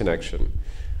wireless connection.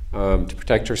 To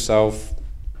protect yourself,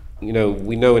 we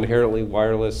know inherently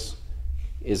wireless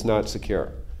is not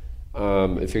secure.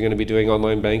 If you're going to be doing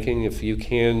online banking, if you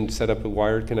can set up a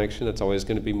wired connection, it's always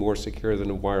going to be more secure than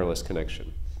a wireless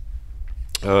connection.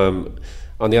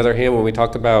 On the other hand, when we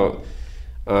talk about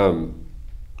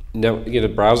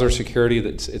browser security,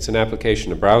 it's an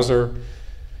application. A browser,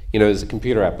 is a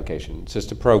computer application. It's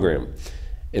just a program.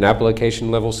 In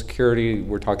application level security,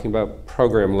 we're talking about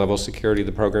program level security,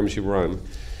 the programs you run.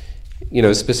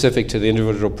 Specific to the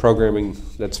individual programming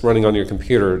that's running on your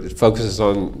computer, it focuses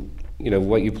on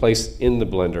what you place in the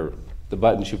blender, the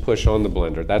buttons you push on the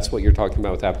blender. That's what you're talking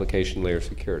about with application layer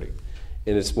security.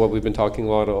 And it's what we've been talking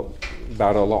about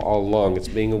all along. It's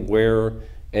being aware,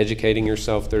 educating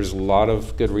yourself. There's a lot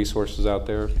of good resources out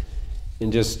there,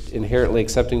 and just inherently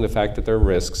accepting the fact that there are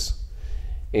risks.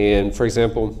 And for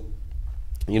example,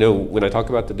 when I talk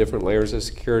about the different layers of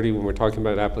security, when we're talking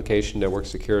about application network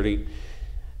security,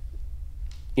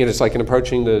 it's like in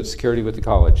approaching the security with the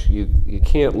college. You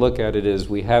can't look at it as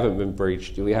we haven't been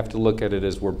breached. We have to look at it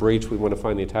as we're breached, we want to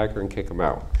find the attacker and kick them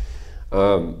out.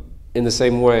 In the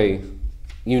same way,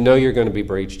 you know you're going to be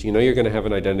breached. You know you're going to have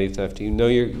an identity theft. You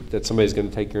know that somebody's going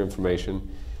to take your information.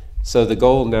 So the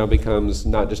goal now becomes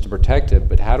not just to protect it,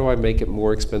 but how do I make it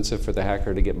more expensive for the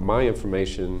hacker to get my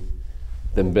information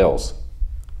than Bill's?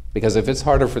 Because if it's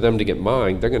harder for them to get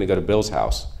mine, they're going to go to Bill's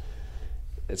house.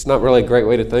 It's not really a great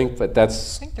way to think, but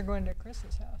that's... I think they're going to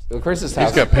Chris's house. Well, Chris's He's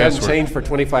house got hasn't password. changed for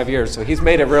 25 years, so he's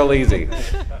made it real easy.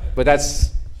 But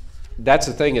that's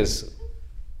the thing is,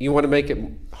 you want to make it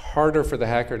harder for the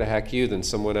hacker to hack you than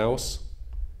someone else,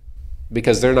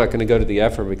 because they're not going to go to the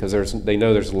effort because they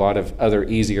know there's a lot of other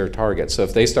easier targets. So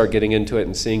if they start getting into it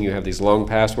and seeing you have these long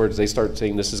passwords, they start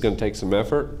seeing this is going to take some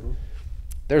effort,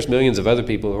 there's millions of other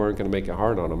people who aren't going to make it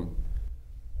hard on them.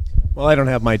 Well, I don't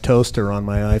have my toaster on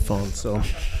my iPhone, so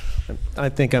I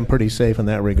think I'm pretty safe in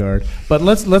that regard. But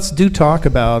let's talk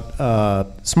about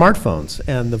smartphones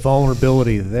and the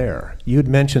vulnerability there. You'd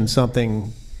mentioned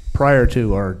something prior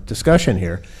to our discussion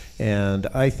here, and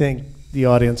I think the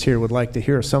audience here would like to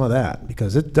hear some of that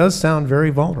because it does sound very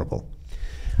vulnerable.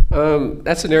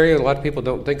 That's an area a lot of people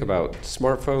don't think about.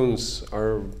 Smartphones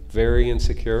are very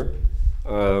insecure.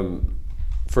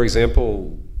 For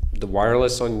example, the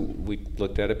wireless we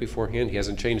looked at it beforehand. He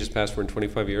hasn't changed his password in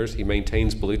 25 years. He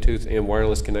maintains Bluetooth and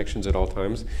wireless connections at all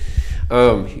times.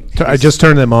 I just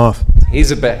turned them off.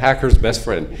 He's a hacker's best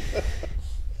friend.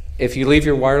 If you leave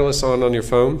your wireless on your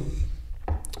phone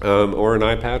or an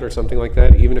iPad or something like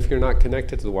that, even if you're not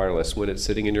connected to the wireless, when it's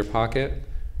sitting in your pocket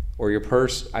or your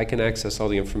purse, I can access all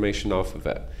the information off of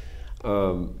it.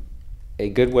 A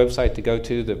good website to go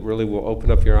to that really will open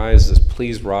up your eyes is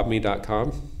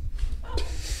pleaserobme.com.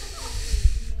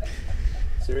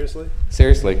 Seriously?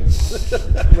 Seriously.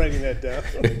 I'm writing that down.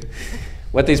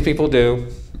 What these people do,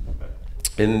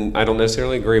 and I don't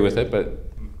necessarily agree with it, but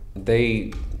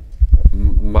they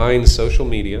mine social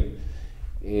media,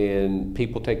 and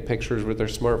people take pictures with their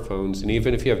smartphones, and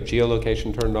even if you have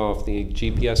geolocation turned off, the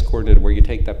GPS coordinate where you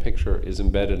take that picture is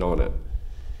embedded on it.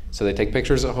 So they take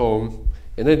pictures at home,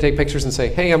 and then take pictures and say,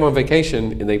 hey, I'm on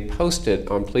vacation, and they post it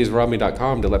on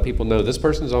pleaserobme.com to let people know this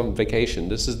person's on vacation.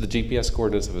 This is the GPS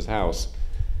coordinates of his house.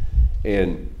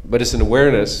 But it's an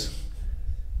awareness,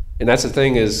 and that's the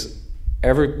thing is,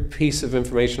 every piece of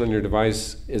information on your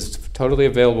device is totally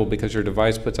available because your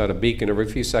device puts out a beacon every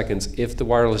few seconds if the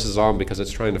wireless is on because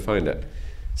it's trying to find it.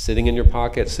 Sitting in your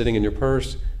pocket, sitting in your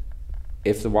purse,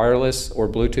 if the wireless or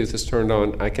Bluetooth is turned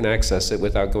on, I can access it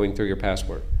without going through your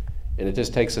password. And it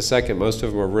just takes a second. Most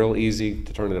of them are real easy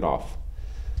to turn it off.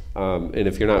 And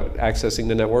if you're not accessing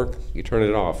the network, you turn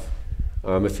it off.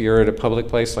 If you're at a public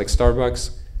place like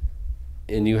Starbucks,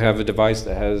 and you have a device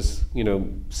that has,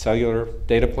 cellular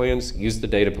data plans, use the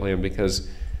data plan, because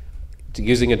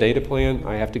using a data plan,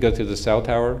 I have to go through the cell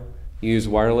tower. You use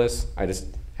wireless, I just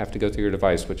have to go through your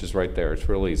device, which is right there. It's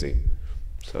real easy.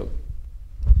 So,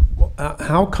 well,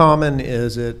 how common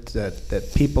is it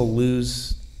that people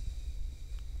lose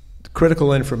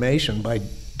critical information by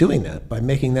doing that, by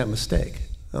making that mistake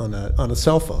on a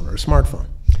cell phone or a smartphone?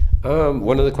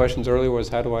 One of the questions earlier was,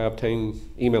 how do I obtain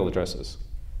email addresses?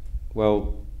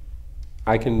 Well,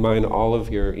 I can mine all of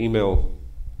your email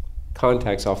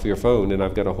contacts off of your phone, and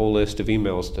I've got a whole list of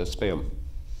emails to spam.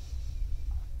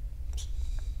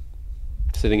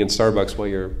 Sitting in Starbucks while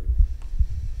you're,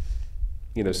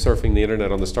 surfing the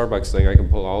internet on the Starbucks thing, I can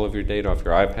pull all of your data off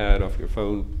your iPad, off your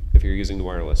phone, if you're using the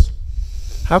wireless.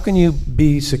 How can you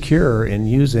be secure in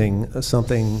using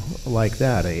something like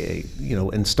that,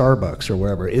 in Starbucks or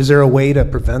wherever? Is there a way to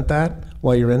prevent that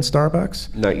while you're in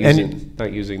Starbucks? Not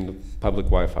using the public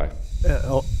Wi-Fi.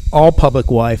 All public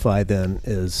Wi-Fi then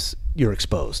you're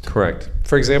exposed. Correct.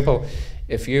 For example,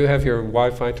 if you have your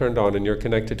Wi-Fi turned on and you're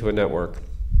connected to a network,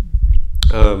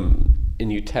 and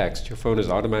you text, your phone is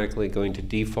automatically going to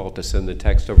default to send the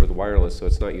text over the wireless, so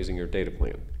it's not using your data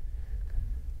plan.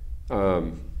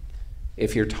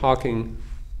 If you're talking,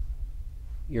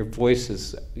 your voice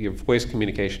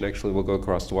communication actually will go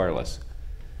across the wireless.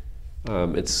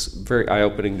 It's very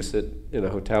eye-opening to sit in a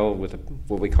hotel with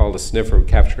what we call the sniffer,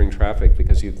 capturing traffic,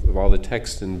 because of all the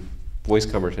text and voice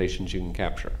conversations you can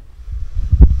capture.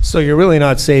 So you're really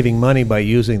not saving money by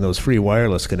using those free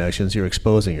wireless connections. You're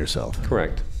exposing yourself.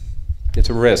 Correct. It's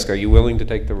a risk. Are you willing to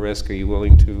take the risk? Are you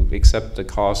willing to accept the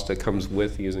cost that comes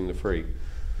with using the free?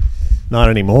 Not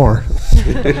anymore.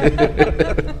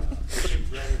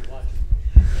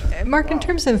 Mark, in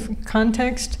terms of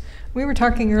context, we were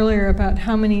talking earlier about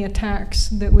how many attacks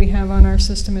that we have on our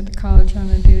system at the college on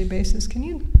a daily basis. Can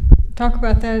you talk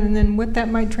about that and then what that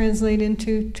might translate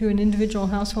into to an individual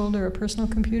household or a personal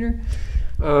computer?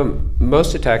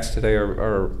 Most attacks today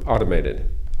are automated.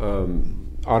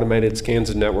 Automated scans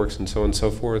of networks and so on and so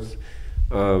forth.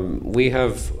 We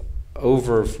have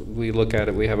we look at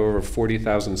it, we have over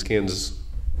 40,000 scans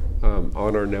on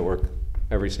our network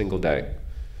every single day.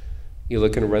 You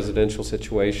look in a residential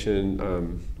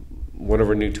situation, one of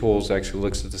our new tools actually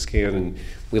looks at the scan, and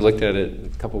we looked at it a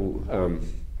couple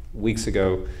weeks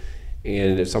ago,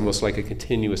 and it's almost like a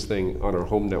continuous thing on our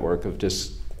home network of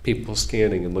just people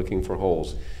scanning and looking for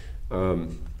holes.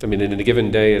 I mean, in a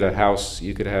given day at a house,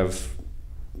 you could have,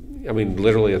 I mean,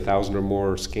 literally 1,000 or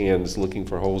more scans looking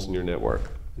for holes in your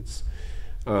network. It's,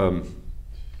 and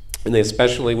they,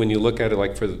 especially when you look at it,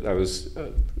 like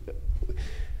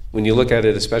when you look at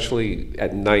it, especially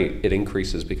at night, it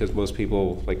increases because most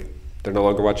people, like, they're no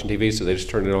longer watching TV, so they just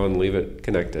turn it on and leave it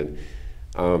connected.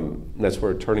 That's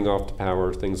where turning off the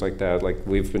power, things like that. Like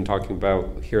we've been talking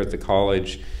about here at the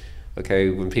college, okay,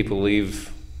 when people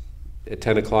leave at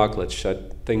 10 o'clock, let's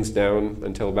shut things down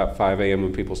until about 5 a.m.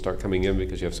 when people start coming in,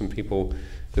 because you have some people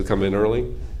who come in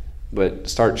early. But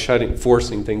start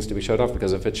forcing things to be shut off,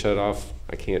 because if it's shut off,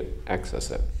 I can't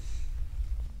access it.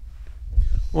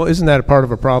 Well, isn't that a part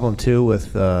of a problem too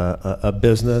with a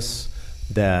business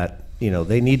that, you know,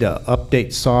 they need to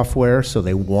update software, so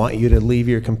they want you to leave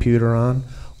your computer on,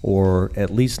 or at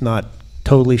least not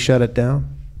totally shut it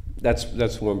down?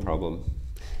 That's one problem.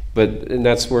 And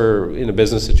that's where, in a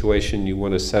business situation, you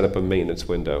want to set up a maintenance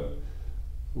window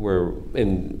where,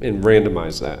 and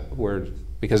randomize that.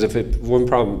 Because if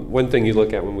one thing you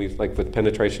look at when like with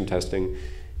penetration testing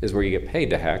is where you get paid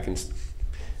to hack,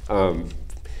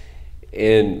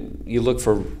 and you look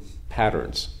for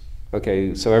patterns.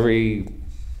 Okay, so every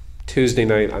Tuesday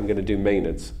night I'm going to do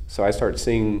maintenance. So I start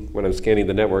seeing when I'm scanning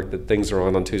the network that things are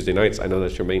on Tuesday nights. I know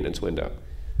that's your maintenance window.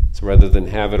 So rather than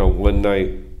have it on one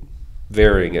night,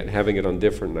 varying it, having it on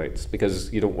different nights,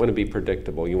 because you don't want to be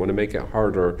predictable. You want to make it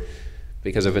harder,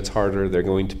 because if it's harder, they're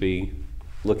going to be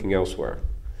looking elsewhere.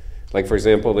 Like, for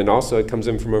example, then also it comes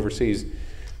in from overseas.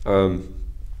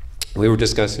 We were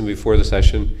discussing before the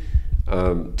session,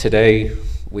 today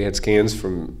we had scans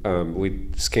from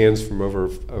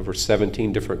over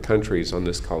 17 different countries on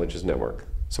this college's network.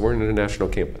 So we're an international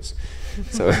campus.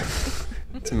 So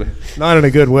not in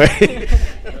a good way.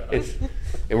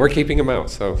 And we're keeping them out,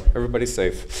 so everybody's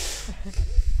safe.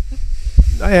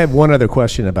 I have one other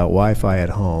question about Wi-Fi at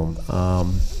home.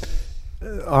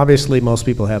 Obviously, most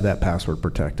people have that password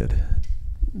protected.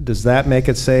 Does that make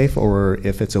it safe, or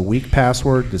if it's a weak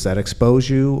password, does that expose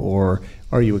you, or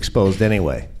are you exposed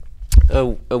anyway?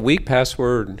 A weak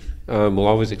password will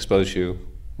always expose you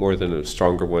more than a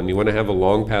stronger one. You want to have a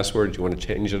long password. You want to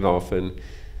change it often.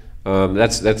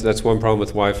 That's one problem with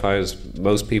Wi-Fi is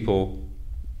most people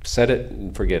set it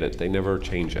and forget it. They never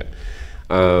change it.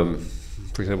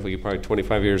 For example, you probably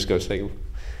 25 years ago say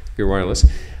you're wireless.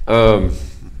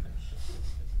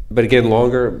 But again,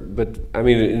 longer. But I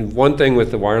mean, one thing with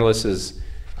the wireless is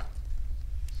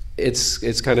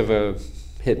it's kind of a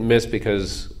hit and miss,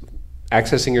 because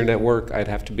accessing your network, I'd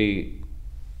have to be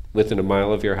within a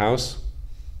mile of your house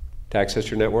to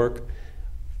access your network.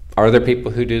 Are there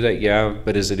people who do that? Yeah,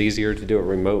 but is it easier to do it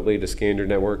remotely to scan your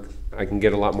network? I can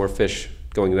get a lot more fish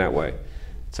going that way.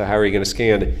 So how are you going to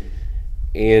scan?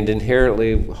 And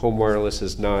inherently, home wireless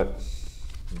is not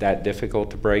that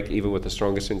difficult to break, even with the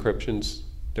strongest encryptions.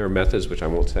 There are methods, which I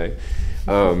won't say,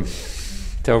 to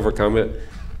overcome it.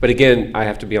 But again, I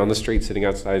have to be on the street sitting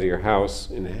outside of your house,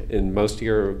 and most of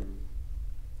your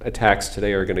attacks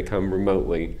today are going to come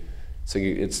remotely. So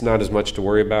it's not as much to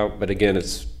worry about, but again,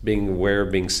 it's being aware,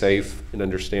 being safe, and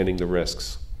understanding the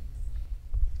risks.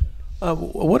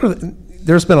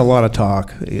 There's been a lot of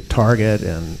talk. Target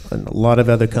and a lot of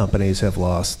other companies have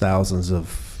lost thousands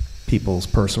of people's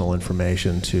personal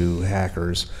information to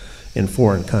hackers in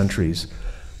foreign countries.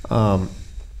 How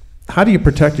do you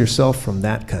protect yourself from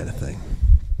that kind of thing?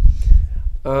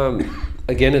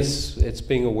 Again, it's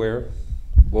being aware.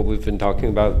 What we've been talking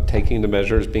about, taking the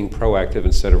measures, being proactive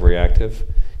instead of reactive.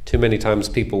 Too many times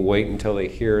people wait until they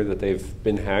hear that they've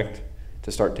been hacked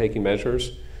to start taking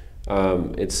measures.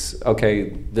 It's, okay,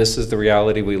 this is the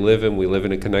reality we live in. We live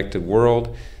in a connected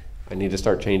world. I need to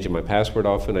start changing my password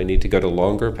often. I need to go to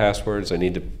longer passwords. I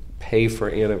need to pay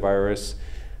for antivirus.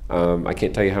 I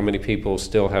can't tell you how many people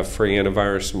still have free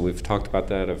antivirus, and we've talked about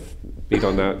that. I've beat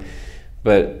on that.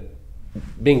 But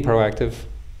being proactive,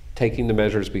 taking the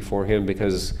measures beforehand,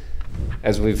 because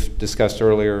as we've discussed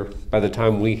earlier, by the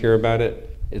time we hear about it,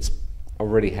 it's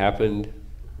already happened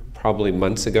probably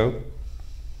months ago.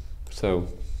 So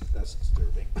that's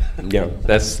disturbing. Yeah,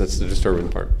 that's the disturbing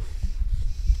part.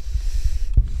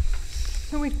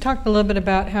 So we talked a little bit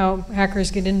about how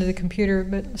hackers get into the computer,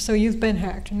 but so you've been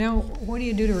hacked. Now, what do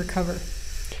you do to recover?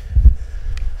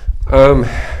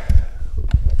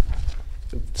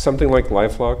 something like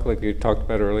LifeLock, like you talked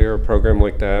about earlier, a program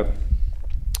like that,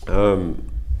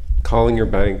 calling your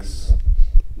banks,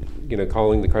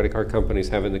 calling the credit card companies,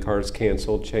 having the cards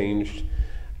canceled, changed.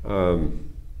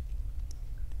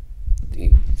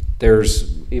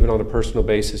 There's, even on a personal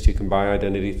basis, you can buy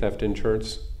identity theft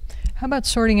insurance. How about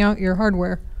sorting out your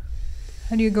hardware?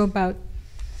 How do you go about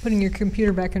putting your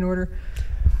computer back in order?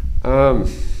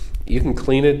 You can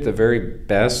clean it the very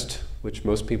best, which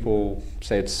most people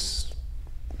say it's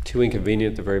too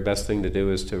inconvenient. The very best thing to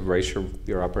do is to erase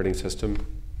your operating system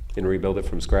and rebuild it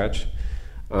from scratch.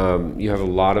 You have a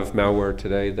lot of malware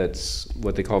today that's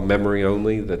what they call memory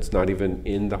only, that's not even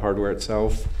in the hardware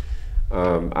itself.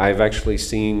 I've actually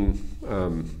seen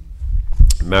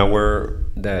malware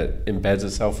that embeds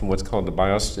itself in what's called the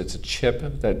BIOS. It's a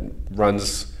chip that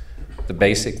runs the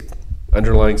basic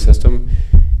underlying system,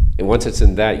 and once it's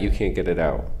in that, you can't get it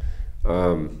out.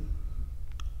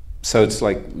 So it's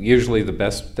like usually the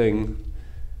best thing,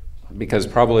 because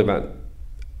probably about,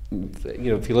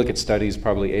 if you look at studies,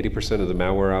 probably 80% of the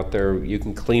malware out there, you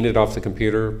can clean it off the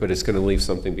computer, but it's going to leave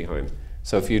something behind.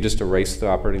 So if you just erase the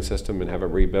operating system and have it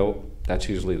rebuilt, that's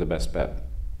usually the best bet.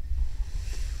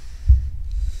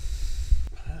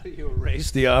 You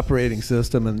erase the operating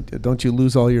system, and don't you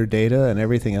lose all your data and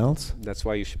everything else? That's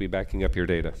why you should be backing up your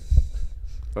data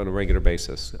on a regular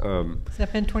basis. Has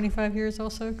that been 25 years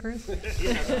also, Chris?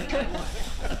 You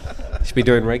should be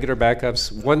doing regular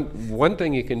backups. One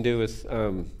thing you can do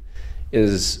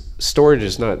is storage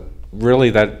is not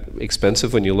really that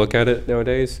expensive when you look at it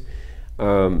nowadays.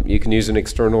 You can use an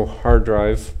external hard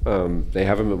drive. They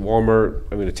have them at Walmart.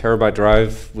 I mean, a terabyte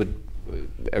drive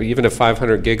even a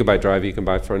 500 gigabyte drive you can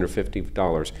buy for under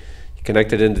 $50. You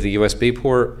connect it into the USB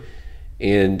port,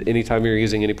 and anytime you're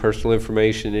using any personal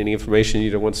information, any information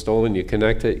you don't want stolen, you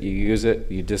connect it, you use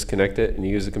it, you disconnect it, and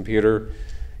you use the computer,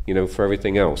 for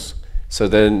everything else. So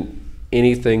then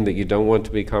anything that you don't want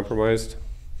to be compromised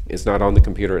is not on the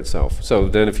computer itself. So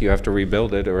then if you have to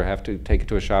rebuild it or have to take it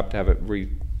to a shop to have it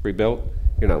rebuilt,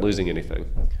 you're not losing anything.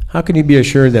 How can you be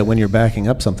assured that when you're backing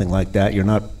up something like that, you're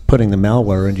not putting the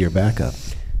malware into your backup?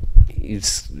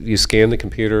 You scan the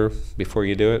computer before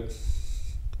you do it,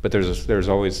 but there's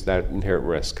always that inherent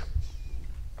risk.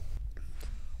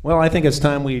 Well, I think it's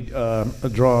time we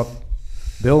draw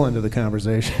Bill into the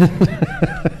conversation.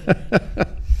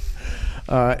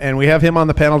 And we have him on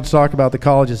the panel to talk about the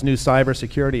college's new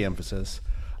cybersecurity emphasis.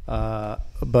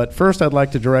 But first, I'd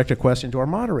like to direct a question to our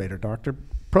moderator, Dr.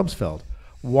 Probstfeld.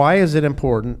 Why is it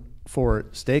important for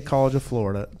State College of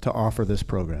Florida to offer this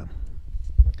program?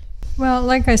 Well,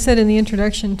 like I said in the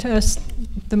introduction to us,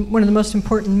 one of the most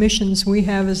important missions we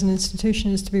have as an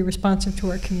institution is to be responsive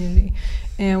to our community.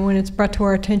 And when it's brought to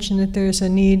our attention that there's a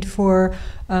need for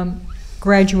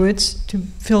graduates to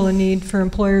fill a need for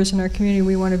employers in our community,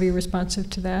 we want to be responsive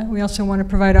to that. We also want to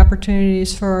provide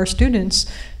opportunities for our students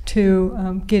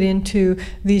to get into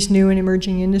these new and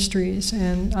emerging industries,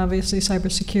 and obviously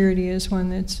cybersecurity is one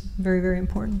that's very, very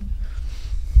important.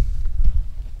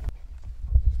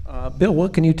 Bill,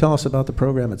 what can you tell us about the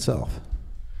program itself?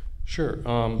 Sure.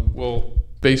 Well,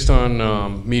 based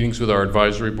on meetings with our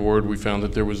advisory board, we found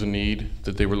that there was a need,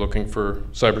 that they were looking for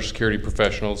cybersecurity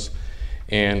professionals.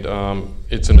 And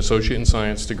it's an associate in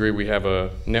science degree. We have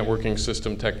a networking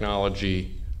system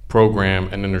technology program,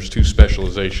 and then there's two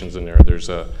specializations in there. There's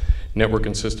a network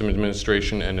and system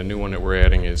administration, and a new one that we're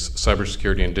adding is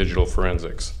cybersecurity and digital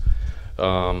forensics.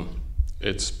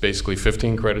 It's basically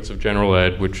 15 credits of general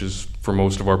ed, which is, for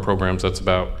most of our programs, that's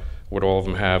about what all of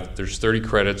them have. There's 30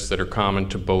 credits that are common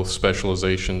to both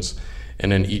specializations,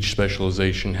 and then each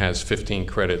specialization has 15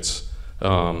 credits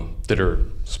that are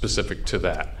specific to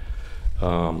that.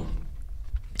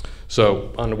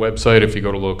 So on the website, if you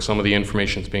go to look, some of the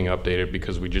information is being updated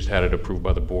because we just had it approved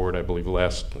by the board, I believe, a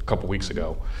couple weeks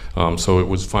ago. So it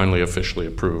was finally officially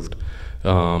approved.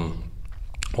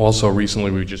 Also,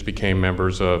 recently we just became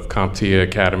members of CompTIA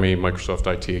Academy, Microsoft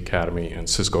IT Academy, and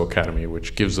Cisco Academy,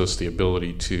 which gives us the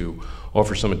ability to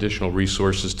offer some additional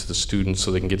resources to the students so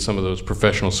they can get some of those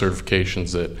professional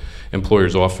certifications that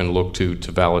employers often look to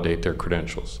validate their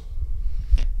credentials.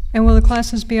 And will the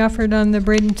classes be offered on the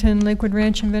Bradenton, Lakewood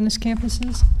Ranch, and Venice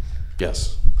campuses?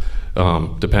 Yes.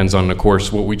 Depends on the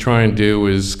course. What we try and do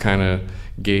is kind of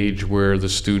gauge where the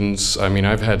students,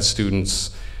 I've had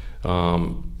students,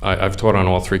 I've taught on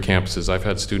all three campuses. I've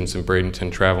had students in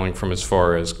Bradenton traveling from as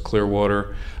far as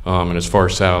Clearwater and as far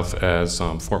south as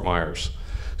Fort Myers.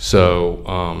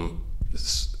 So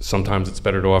sometimes it's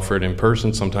better to offer it in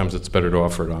person, sometimes it's better to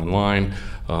offer it online,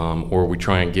 or we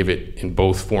try and give it in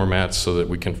both formats so that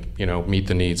we can, meet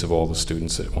the needs of all the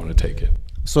students that want to take it.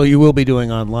 So you will be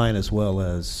doing online as well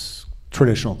as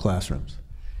traditional classrooms?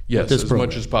 Yes, this as program?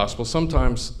 much as possible.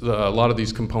 Sometimes a lot of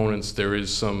these components, there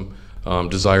is some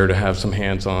desire to have some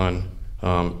hands-on,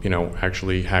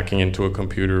 actually hacking into a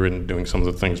computer and doing some of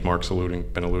the things Mark's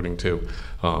been alluding to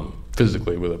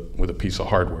physically with a piece of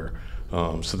hardware.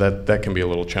 So that can be a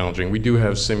little challenging. We do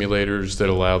have simulators that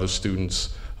allow the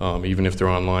students, even if they're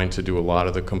online, to do a lot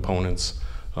of the components.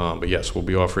 But yes, we'll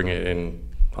be offering it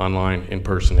online, in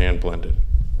person, and blended.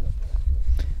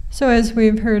 So as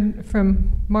we've heard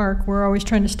from Mark, we're always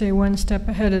trying to stay one step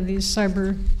ahead of these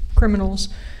cyber criminals.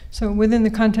 So within the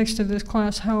context of this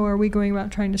class, how are we going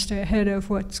about trying to stay ahead of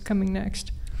what's coming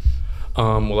next?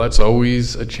 Well, that's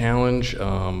always a challenge,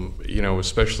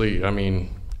 especially,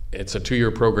 it's a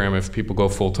 2-year program. If people go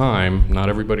full-time, not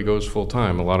everybody goes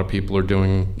full-time. A lot of people are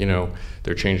doing,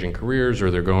 they're changing careers, or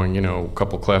they're going, a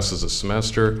couple classes a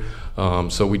semester.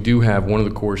 So we do have one of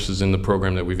the courses in the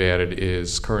program that we've added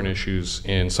is current issues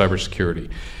in cybersecurity.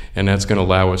 And that's going to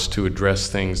allow us to address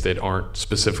things that aren't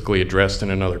specifically addressed in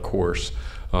another course.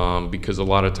 Because a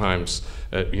lot of times,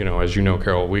 as you know,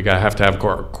 Carol, we have to have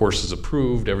courses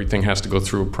approved. Everything has to go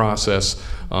through a process.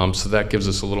 So that gives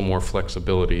us a little more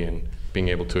flexibility in being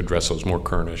able to address those more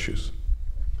current issues.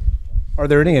 Are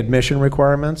there any admission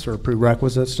requirements or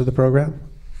prerequisites to the program?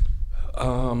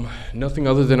 Nothing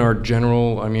other than our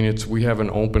general, we have an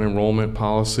open enrollment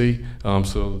policy,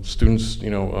 so students,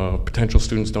 potential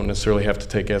students don't necessarily have to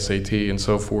take SAT and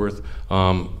so forth.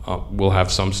 We'll have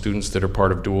some students that are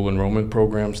part of dual enrollment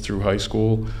programs through high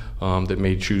school that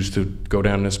may choose to go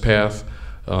down this path.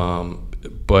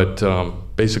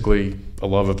 But basically, a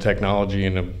love of technology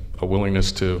and a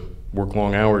willingness to work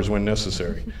long hours when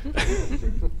necessary.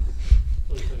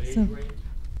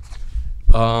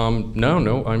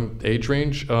 No, I'm age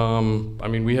range.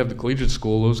 We have the collegiate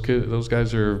school. Those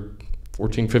guys are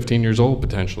 14, 15 years old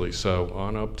potentially. So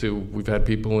on up to, we've had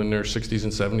people in their 60s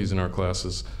and 70s in our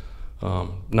classes.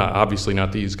 Obviously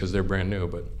not these because they're brand new,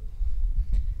 but.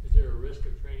 Is there a risk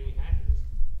of training hackers?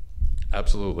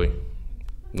 Absolutely,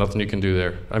 nothing you can do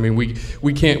there.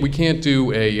 We can't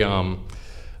do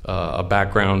a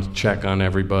background check on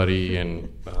everybody, and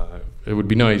it would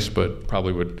be nice, but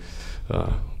probably would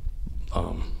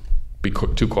be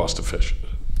too cost efficient.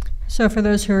 So for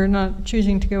those who are not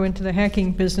choosing to go into the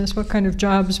hacking business, what kind of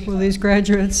jobs will these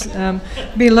graduates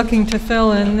be looking to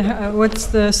fill, and what's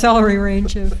the salary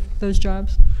range of those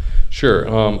jobs? Sure.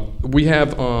 We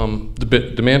have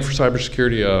the demand for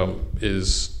cybersecurity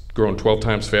is growing 12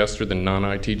 times faster than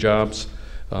non-IT jobs,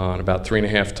 and about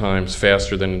 3.5 times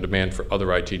faster than the demand for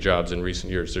other IT jobs in recent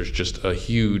years. There's just a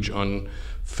huge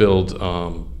unfilled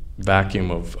vacuum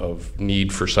of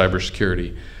need for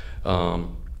cybersecurity.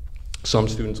 Some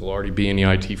students will already be in the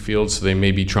IT field, so they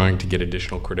may be trying to get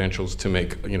additional credentials to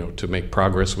make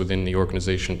progress within the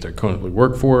organization that they currently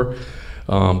work for.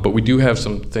 But we do have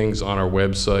some things on our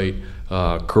website,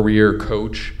 Career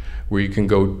Coach, where you can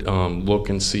go look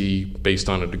and see, based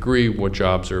on a degree, what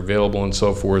jobs are available and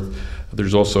so forth.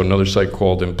 There's also another site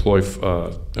called Employ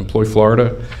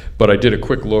Florida, but I did a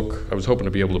quick look. I was hoping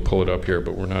to be able to pull it up here,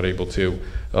 but we're not able to.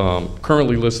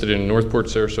 Currently listed in Northport,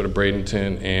 Sarasota,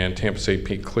 Bradenton, and Tampa, St.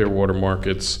 Pete, Clearwater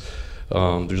markets.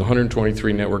 There's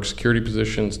 123 network security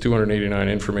positions, 289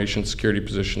 information security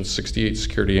positions, 68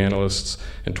 security analysts,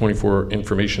 and 24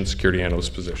 information security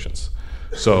analyst positions.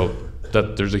 So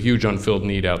there's a huge unfilled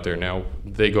need out there. Now,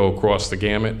 they go across the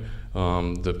gamut.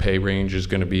 The pay range is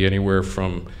going to be anywhere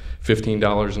from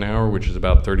 $15 an hour, which is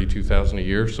about $32,000 a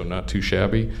year, so not too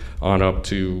shabby, on up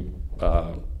to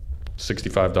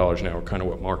 $65 an hour, kind of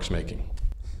what Mark's making.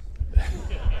 I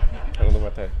don't know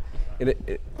about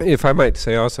that. If I might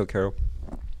say also, Carol,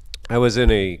 I was in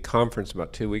a conference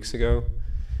about 2 weeks ago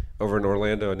over in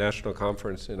Orlando, a national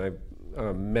conference, and I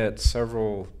met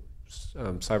several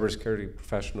cybersecurity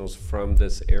professionals from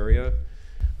this area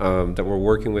that were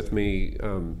working with me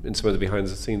in some of the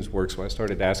behind-the-scenes work. So I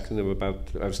started asking them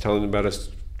I was telling them about us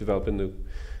developing the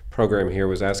program here,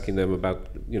 was asking them about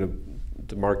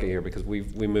the market here, because we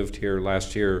moved here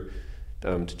last year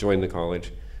to join the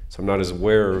college. So I'm not as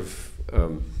aware of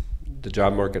the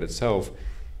job market itself.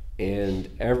 And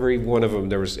every one of them,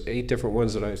 there was 8 different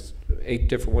ones I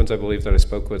believe that I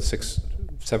spoke with,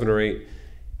 7 or 8,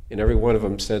 and every one of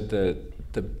them said that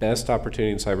the best opportunity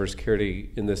in cybersecurity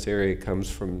in this area comes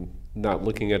from not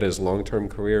looking at it as long-term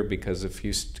career,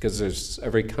 because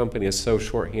every company is so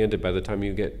short-handed by the time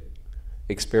you get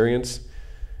experience.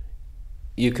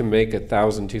 You can make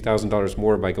 $1,000, $2,000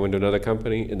 more by going to another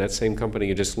company, and that same company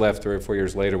you just left 3 or 4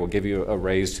 years later will give you a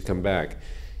raise to come back.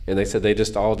 And they said they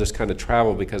all kind of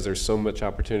travel because there's so much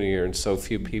opportunity here and so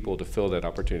few people to fill that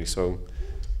opportunity. So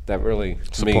that really,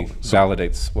 to me,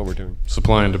 validates what we're doing.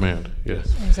 Supply and demand,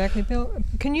 yes. Exactly, Bill.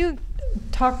 Can you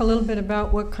talk a little bit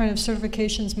about what kind of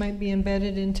certifications might be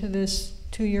embedded into this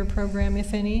 2-year program,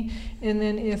 if any, and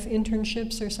then if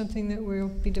internships are something that we'll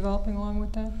be developing along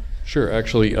with that? Sure.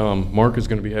 Actually, Mark is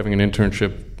going to be having an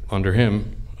internship under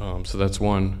him, so that's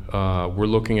one. We're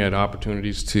looking at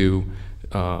opportunities to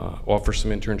offer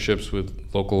some internships with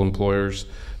local employers.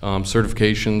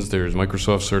 Certifications, there's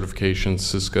Microsoft certifications,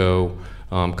 Cisco,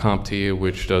 CompTIA,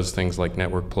 which does things like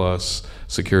Network Plus,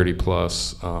 Security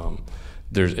Plus.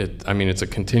 It's a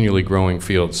continually growing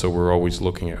field, so we're always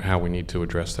looking at how we need to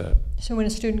address that. So when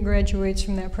a student graduates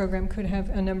from that program, could have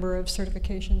a number of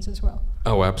certifications as well?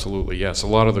 Oh, absolutely, yes. A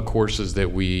lot of the courses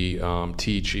that we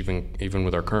teach, even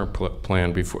with our current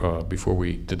plan before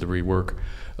we did the rework,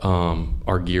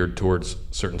 are geared towards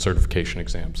certain certification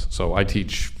exams. So I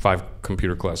teach 5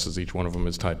 computer classes. Each one of them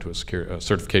is tied to a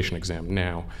certification exam.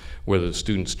 Now, whether the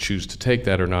students choose to take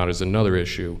that or not is another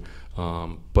issue.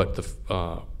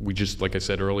 We just, like I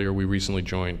said earlier, we recently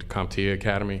joined CompTIA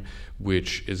Academy,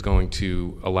 which is going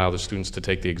to allow the students to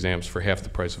take the exams for half the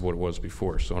price of what it was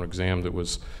before. So an exam that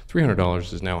was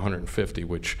 $300 is now $150,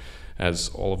 which, as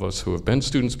all of us who have been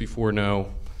students before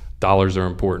know, dollars are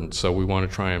important. So we want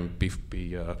to try and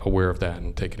be aware of that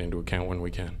and take it into account when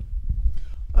we can.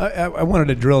 I wanted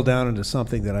to drill down into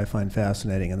something that I find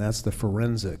fascinating, and that's the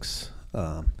forensics.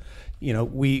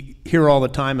 We hear all the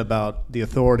time about the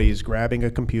authorities grabbing a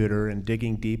computer and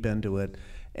digging deep into it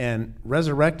and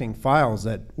resurrecting files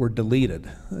that were deleted,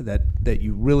 that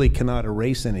you really cannot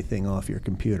erase anything off your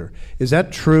computer. Is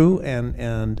that true?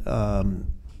 And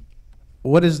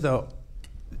what is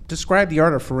describe the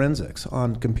art of forensics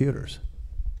on computers?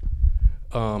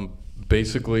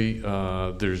 Basically,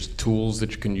 there's tools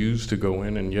that you can use to go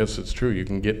in, and yes, it's true, you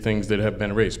can get things that have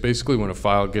been erased. Basically, when a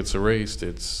file gets erased,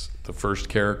 the first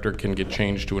character can get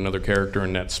changed to another character,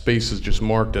 and that space is just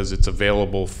marked as it's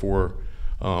available for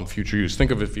future use. Think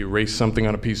of if you erase something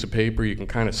on a piece of paper, you can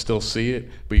kind of still see it,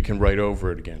 but you can write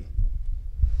over it again.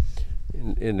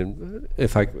 And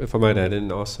if I might add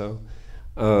in also,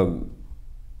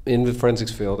 in the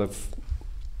forensics field,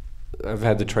 I've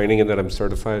had the training in that I'm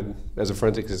certified as a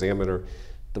forensics examiner.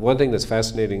 The one thing that's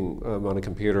fascinating on a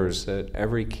computer is that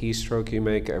every keystroke you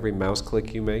make, every mouse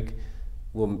click you make,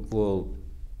 will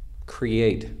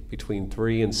create between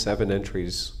 3 and 7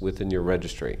 entries within your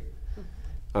registry.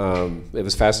 It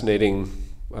was fascinating.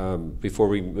 Before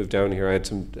we moved down here, I had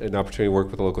an opportunity to work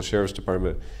with the local sheriff's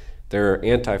department. There are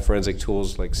anti-forensic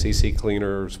tools like CC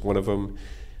Cleaner is one of them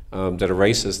that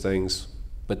erases things,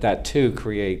 but that too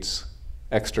creates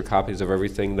extra copies of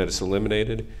everything that is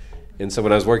eliminated. And so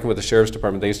when I was working with the sheriff's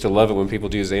department, they used to love it when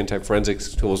people use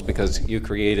anti-forensics tools because you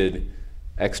created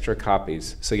extra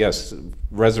copies. So yes,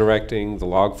 resurrecting the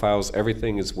log files,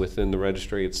 everything is within the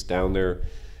registry. It's down there.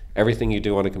 Everything you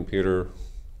do on a computer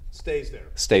Stays there.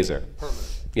 Stays there.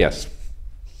 Permanent. Yes.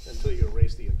 Until you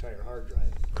erase the entire hard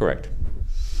drive. Correct.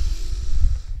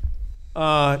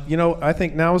 I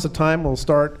think now is the time we'll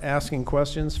start asking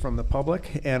questions from the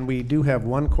public, and we do have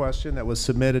one question that was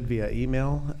submitted via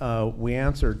email. We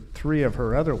answered 3 of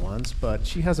her other ones, but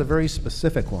she has a very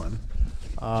specific one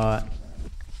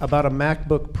about a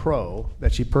MacBook Pro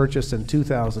that she purchased in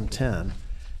 2010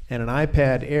 and an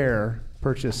iPad Air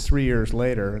purchased 3 years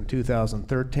later in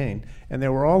 2013, and they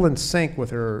were all in sync with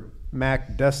her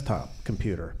Mac desktop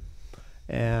computer.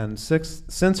 And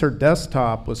since her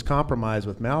desktop was compromised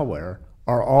with malware,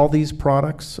 are all these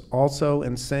products also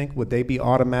in sync? Would they be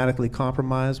automatically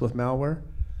compromised with malware?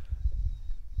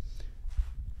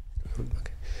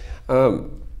 Okay.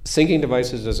 Syncing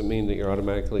devices doesn't mean that you're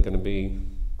automatically going to be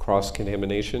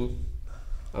cross-contamination,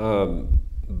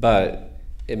 but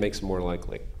it makes it more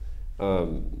likely.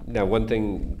 Now, one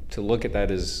thing to look at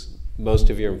that is most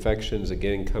of your infections,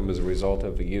 again, come as a result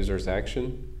of a user's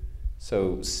action.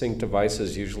 So synced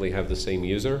devices usually have the same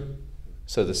user,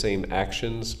 so the same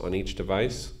actions on each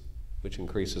device, which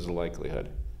increases the likelihood.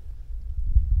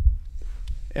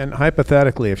 And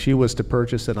hypothetically, if she was to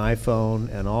purchase an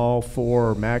iPhone and all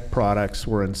 4 Mac products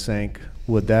were in sync,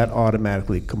 would that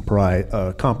automatically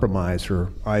compromise her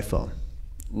iPhone?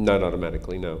 Not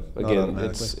automatically, no. Again,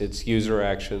 it's user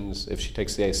actions. If she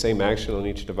takes the same action on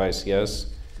each device, yes.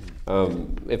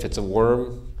 If it's a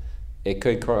worm, it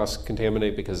could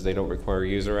cross-contaminate because they don't require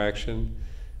user action,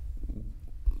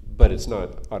 but it's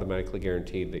not automatically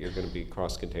guaranteed that you're going to be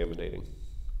cross-contaminating.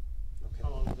 How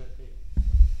long does that take?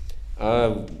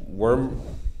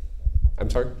 I'm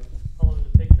sorry? How long does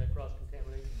it take that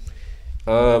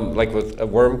cross-contamination? Like with a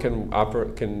worm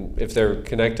can if they're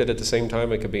connected at the same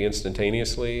time, it could be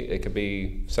instantaneously. It could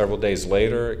be several days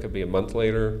later. It could be a month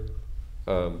later.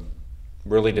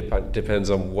 Really depends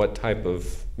on what type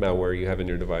of malware you have in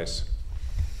your device.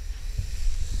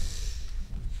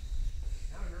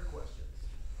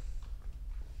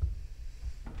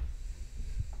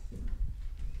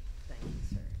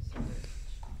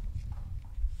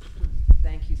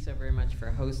 very much for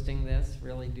hosting this.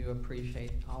 Really do appreciate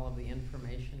all of the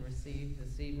information received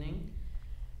this evening.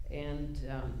 And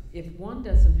if one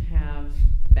doesn't have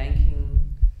banking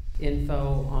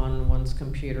info on one's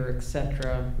computer,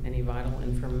 etc., any vital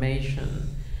information,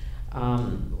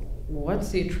 what's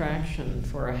the attraction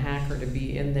for a hacker to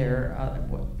be in there,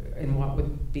 and what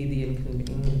would be the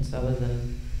inconvenience other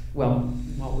than, well,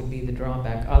 what would be the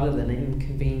drawback other than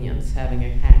inconvenience having a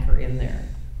hacker in there?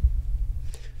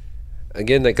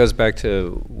 Again, that goes back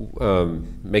to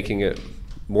making it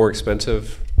more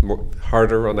expensive,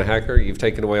 harder on the hacker. You've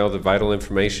taken away all the vital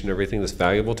information, everything that's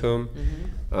valuable to them.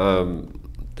 Mm-hmm.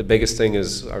 The biggest thing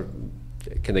is,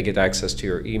 can they get access to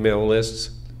your email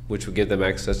lists, which would give them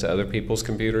access to other people's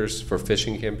computers for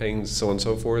phishing campaigns, so on and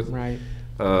so forth. Right.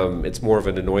 It's more of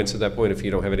an annoyance at that point if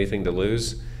you don't have anything to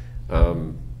lose.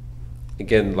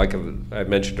 Again, like I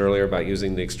mentioned earlier about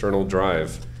using the external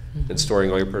drive and storing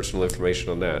all your personal information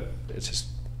on that. It's just...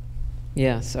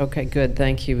 Yes, okay, good.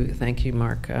 Thank you,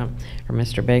 Mark, or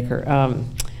Mr. Baker.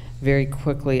 Very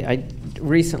quickly,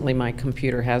 recently my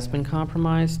computer has been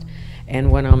compromised,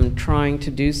 and when I'm trying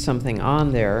to do something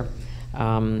on there,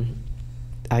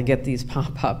 I get these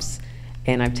pop-ups,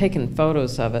 and I've taken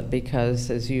photos of it because,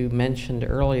 as you mentioned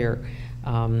earlier,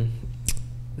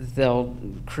 they'll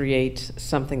create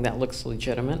something that looks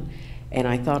legitimate, and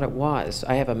I thought it was.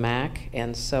 I have a Mac,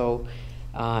 and so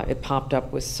it popped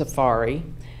up with Safari,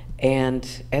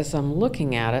 and as I'm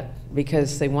looking at it,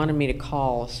 because they wanted me to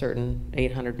call a certain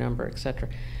 800 number, etc.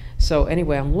 So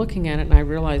anyway, I'm looking at it, and I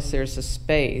realized there's a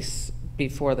space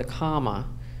before the comma,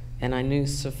 and I knew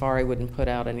Safari wouldn't put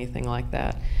out anything like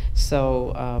that.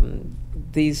 So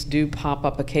these do pop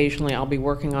up occasionally. I'll be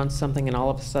working on something, and all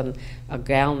of a sudden a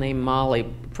gal named Molly,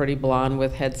 pretty blonde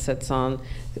with headsets on,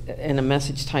 and a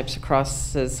message types across,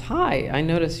 says, "Hi, I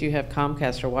notice you have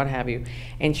Comcast," or what have you.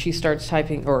 And she starts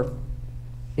typing, or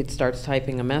it starts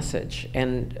typing a message.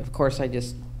 And of course I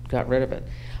just got rid of it.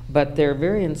 But they're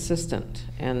very insistent,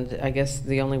 and I guess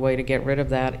the only way to get rid of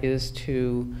that is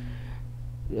to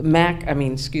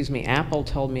Apple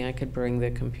told me I could bring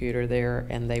the computer there,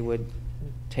 and they would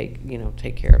take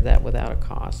care of that without a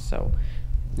cost. So,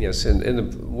 yes, and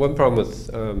the one problem with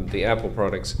the Apple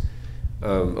products,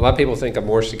 a lot of people think I'm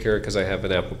more secure because I have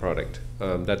an Apple product.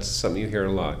 That's something you hear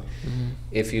a lot. Mm-hmm.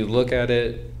 If you look at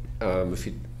it, if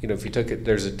you took it,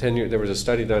 there was a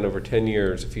study done over 10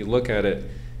 years. If you look at it,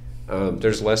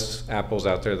 there's less Apples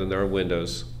out there than there are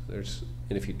Windows.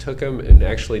 And if you took them and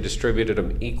actually distributed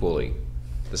them equally,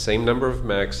 the same number of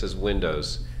Macs as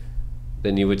Windows,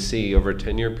 then you would see over a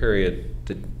 10-year period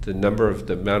the amount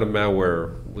of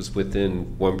malware was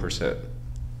within 1%.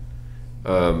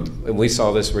 And we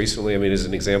saw this recently. I mean, as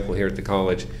an example here at the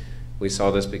college, we saw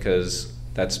this because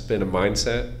that's been a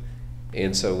mindset,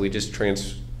 and so we just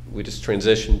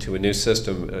transitioned to a new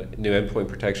system, a new endpoint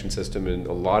protection system, and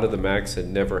a lot of the Macs had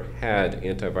never had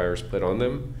antivirus put on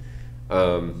them.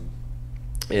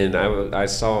 And I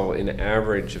saw an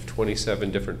average of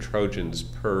 27 different Trojans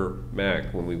per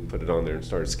Mac when we put it on there and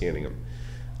started scanning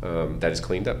them. That is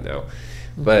cleaned up now.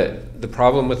 But the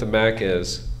problem with the Mac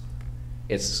is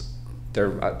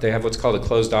they have what's called a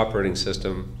closed operating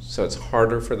system, so it's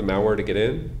harder for the malware to get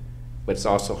in, but it's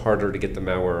also harder to get the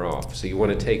malware off. So you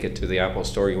want to take it to the Apple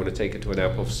store, you want to take it to an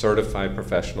Apple certified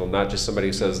professional, not just somebody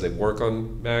who says they work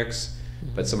on Macs,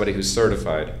 but somebody who's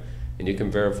certified. And you can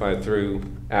verify through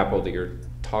Apple that you're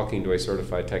talking to a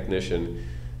certified technician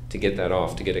to get that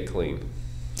off, to get it clean.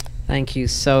 thank you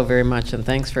so very much, and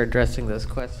thanks for addressing those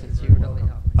questions. You really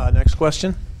helped. Next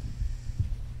question.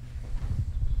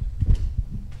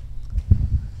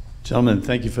 Gentlemen,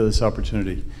 thank you for this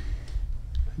opportunity.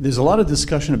 There's a lot of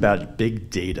discussion about big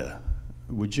data.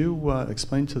 Would you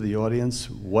explain to the audience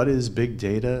what is big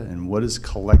data and what is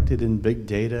collected in big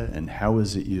data and how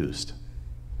is it used?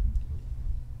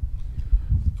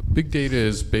 Big data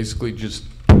is basically just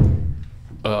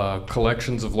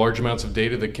collections of large amounts of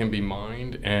data that can be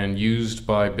mined and used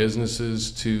by businesses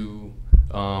to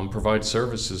provide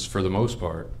services for the most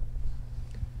part.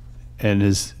 And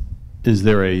is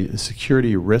there a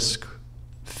security risk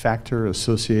factor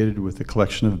associated with the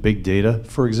collection of big data?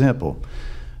 For example,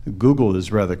 Google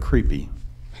is rather creepy.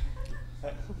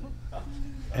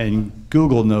 And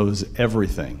Google knows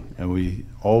everything. And we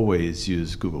always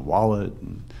use Google Wallet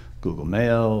and Google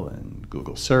Mail and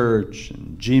Google Search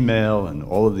and Gmail and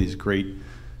all of these great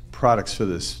products for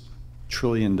this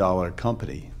trillion-dollar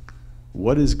company.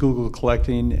 What is Google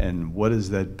collecting, and what is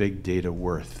that big data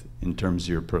worth in terms of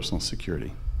your personal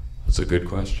security? That's a good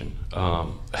question.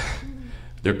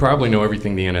 They probably know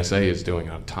everything the NSA is doing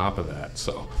on top of that.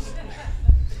 So,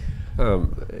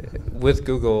 with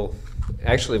Google,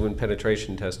 actually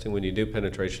when you do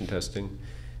penetration testing,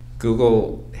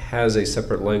 Google has a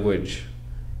separate language,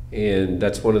 and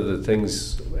that's one of the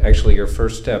things, actually your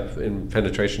first step in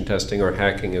penetration testing or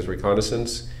hacking is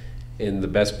reconnaissance, and the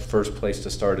best first place to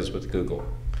start is with Google.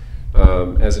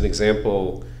 As an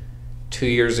example, 2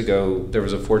 years ago, there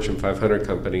was a Fortune 500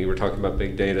 company, we're talking about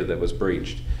big data, that was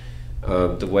breached.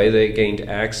 The way they gained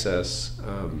access,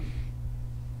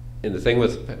 and the thing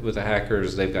with the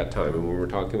hackers, they've got time. And when we're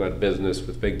talking about business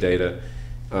with big data,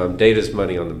 data is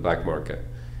money on the black market.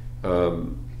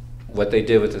 What they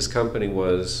did with this company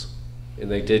was,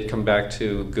 and they did come back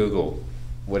to Google,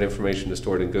 what information is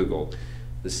stored in Google.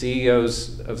 The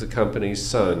CEO's of the company's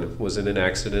son was in an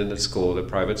accident at school, at a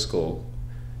private school.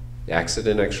 The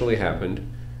accident actually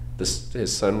happened.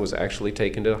 His son was actually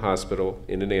taken to the hospital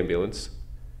in an ambulance.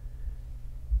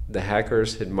 The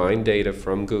hackers had mined data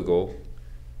from Google.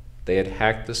 They had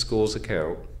hacked the school's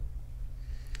account.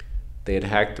 They had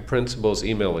hacked the principal's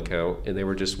email account, and they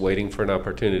were just waiting for an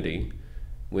opportunity.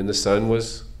 When the son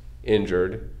was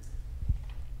injured,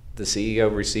 the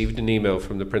CEO received an email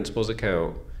from the principal's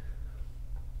account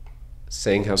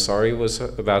saying how sorry he was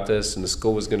about this, and the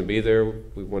school was going to be there.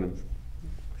 We want to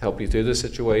help you through this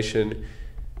situation.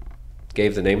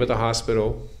 Gave the name of the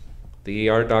hospital, the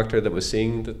ER doctor that was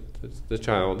seeing the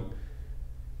child,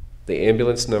 the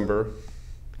ambulance number,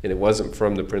 and it wasn't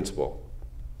from the principal.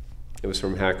 It was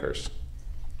from hackers.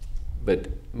 But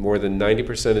more than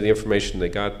 90% of the information they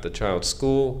got, the child's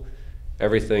school,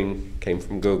 everything came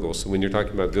from Google. So when you're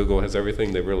talking about Google has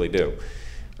everything, they really do.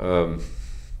 And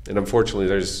unfortunately,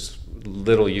 there's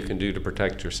little you can do to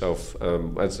protect yourself.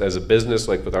 As a business,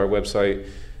 like with our website,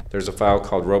 there's a file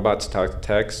called robots talk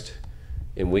text,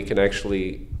 and we can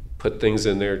actually put things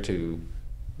in there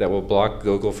that will block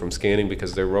Google from scanning,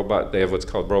 because they have what's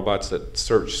called robots that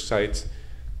search sites.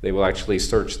 They will actually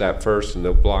search that first, and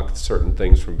they'll block certain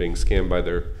things from being scanned by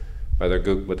their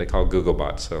Google, what they call Google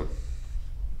bots. So.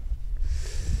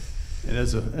 And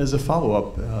as a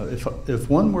follow-up, if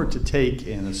one were to take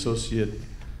an associate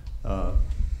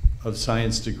of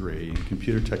science degree in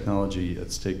computer technology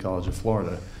at State College of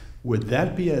Florida, would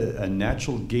that be a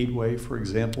natural gateway, for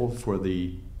example, for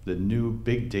the new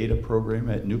big data program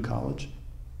at New College?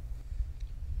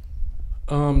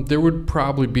 There would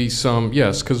probably be some,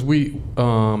 yes, because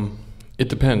it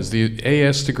depends. The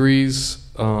AS degrees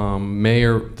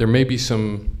there may be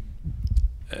some,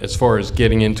 as far as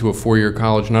getting into a four-year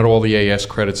college, not all the AS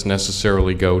credits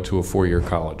necessarily go to a four-year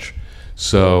college.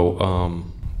 So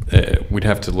we'd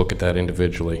have to look at that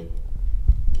individually.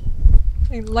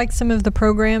 Like some of the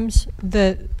programs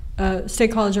that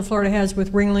State College of Florida has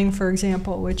with Ringling, for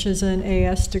example, which is an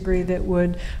AS degree that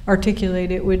would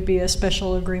articulate, it would be a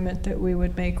special agreement that we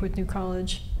would make with New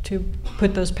College to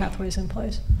put those pathways in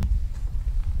place.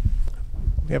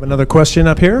 We have another question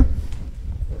up here.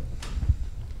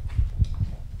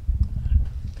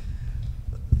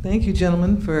 Thank you,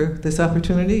 gentlemen, for this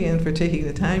opportunity and for taking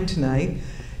the time tonight.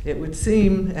 It would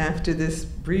seem, after this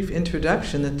brief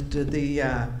introduction, that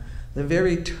the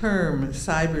very term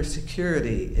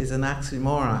cybersecurity is an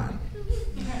oxymoron.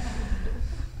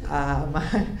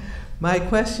 My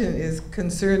question is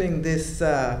concerning this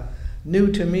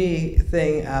new to me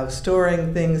thing of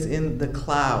storing things in the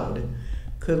cloud.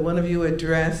 Could one of you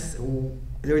address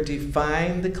or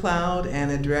define the cloud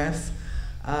and address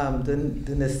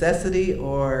the necessity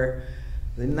or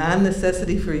the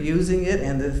non-necessity for using it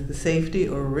and the safety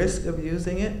or risk of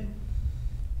using it?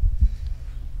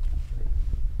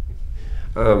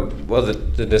 Well,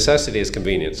 the necessity is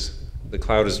convenience. The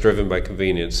cloud is driven by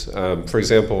convenience. For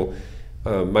example,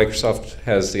 Microsoft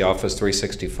has the Office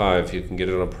 365. You can get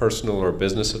it on a personal or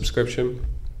business subscription.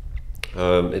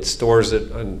 It stores it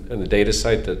on a data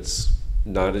site that's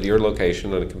not at your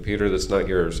location, on a computer that's not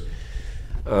yours.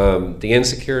 The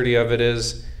insecurity of it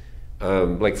is,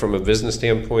 like from a business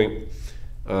standpoint,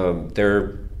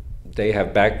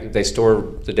 they store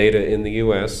the data in the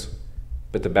U.S.,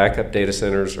 but the backup data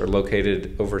centers are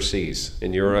located overseas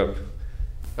in Europe,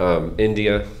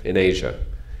 India, and Asia.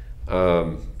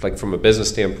 Like from a business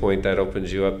standpoint, that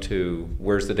opens you up to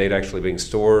where's the data actually being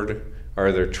stored?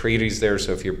 Are there treaties there?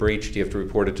 So if you're breached, you have to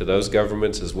report it to those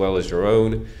governments as well as your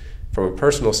own. From a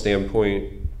personal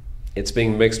standpoint, it's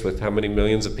being mixed with how many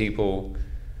millions of people,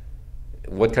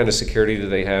 what kind of security do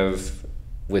they have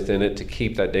within it to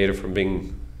keep that data from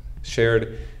being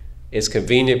shared. It's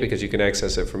convenient because you can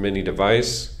access it from any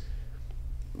device,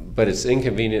 but it's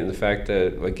inconvenient in the fact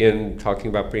that, again, talking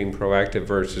about being proactive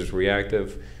versus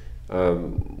reactive,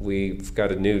 we've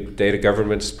got a new data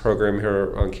governance program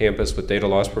here on campus with data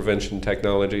loss prevention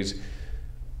technologies.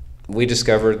 We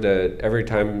discovered that every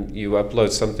time you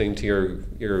upload something to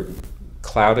your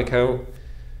cloud account,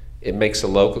 it makes a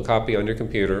local copy on your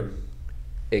computer,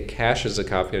 it caches a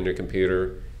copy on your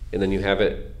computer, and then you have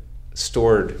it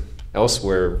stored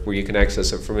elsewhere where you can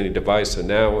access it from any device. So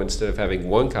now instead of having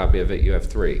one copy of it, you have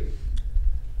 3.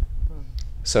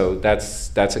 So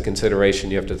that's a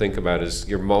consideration you have to think about, is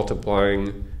you're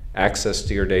multiplying access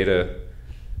to your data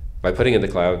by putting it in the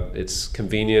cloud. It's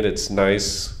convenient, it's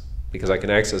nice, because I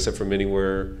can access it from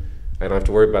anywhere. I don't have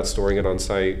to worry about storing it on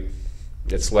site.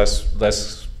 It's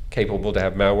less capable to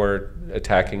have malware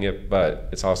attacking it, but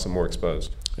it's also more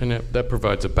exposed. And that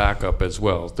provides a backup as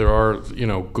well. There are,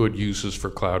 good uses for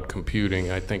cloud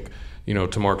computing. I think,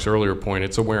 to Mark's earlier point,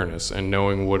 it's awareness and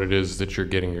knowing what it is that you're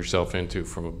getting yourself into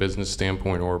from a business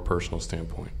standpoint or a personal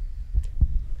standpoint.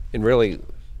 And really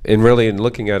in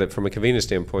looking at it from a convenience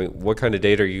standpoint, what kind of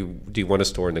data do you want to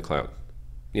store in the cloud?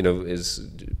 Is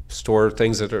store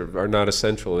things that are not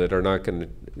essential, that are not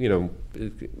going to,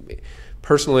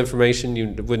 personal information you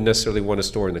wouldn't necessarily want to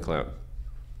store in the cloud.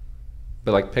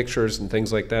 But like pictures and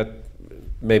things like that,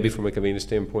 maybe from a convenience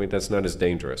standpoint, that's not as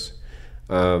dangerous.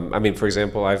 I mean, for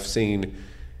example, I've seen,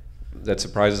 that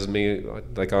surprises me,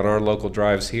 like on our local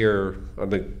drives here, on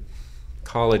the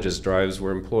colleges' drives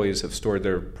where employees have stored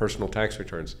their personal tax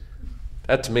returns.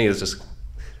 That to me is just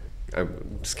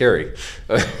scary.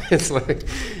 It's like,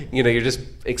 you're just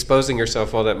exposing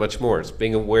yourself all that much more. It's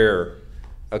being aware,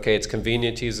 okay, it's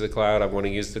convenient to use the cloud. I want to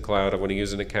use the cloud. I want to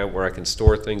use an account where I can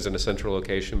store things in a central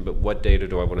location, but what data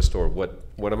do I want to store? What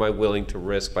am I willing to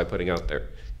risk by putting out there?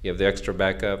 You have the extra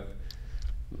backup.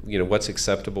 What's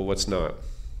acceptable, what's not.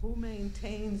 Who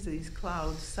maintains these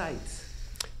cloud sites?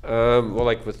 Well,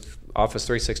 like with Office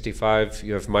 365,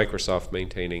 you have Microsoft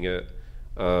maintaining it.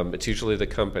 It's usually the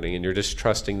company, and you're just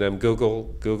trusting them.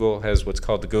 Google has what's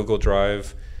called the Google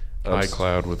Drive.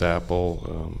 iCloud with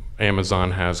Apple.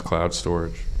 Amazon has cloud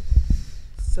storage.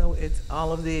 So it's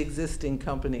all of the existing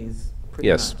companies, pretty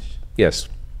Yes. much? Yes.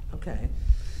 Okay.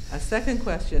 A second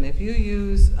question, if you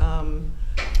use,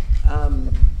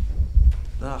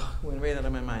 went right out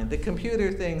of my mind, the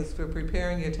computer things for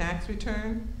preparing your tax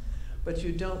return, but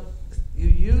you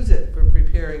use it for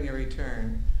preparing your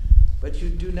return, but you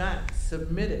do not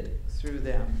submit it through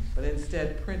them, but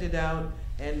instead print it out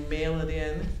and mail it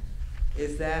in,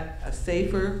 is that a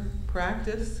safer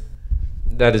practice?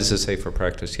 That is a safer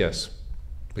practice, yes,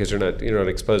 because you're not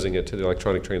exposing it to the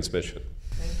electronic transmission.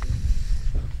 Thank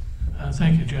you.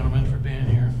 Thank you, gentlemen, for being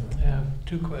here. I have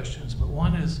 2 questions, but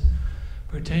one is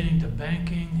pertaining to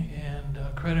banking and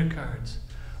credit cards.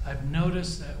 I've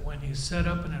noticed that when you set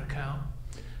up an account,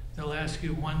 they'll ask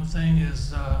you one thing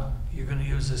is you're going to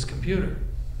use this computer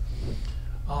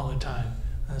all the time.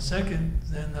 And the second,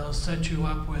 then they'll set you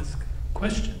up with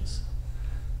questions,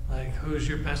 like who's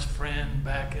your best friend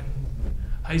back in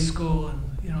high school, and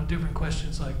different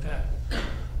questions like that.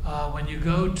 When you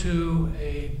go to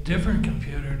a different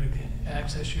computer to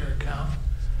access your account,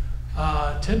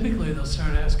 typically they'll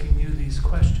start asking you these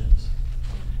questions.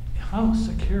 How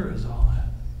secure is all that?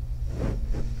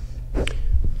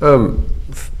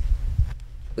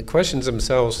 The questions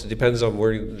themselves depends on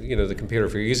where the computer.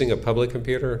 If you're using a public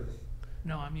computer,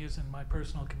 No, I'm using my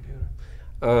personal computer.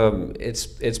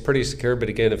 it's pretty secure. But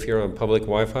again, if you're on public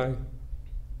Wi-Fi,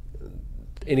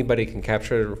 anybody can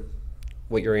capture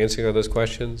what you're answering on those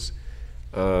questions.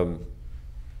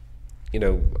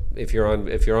 If you're on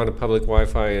a public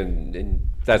Wi-Fi and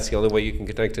that's the only way you can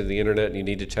connect to the internet and you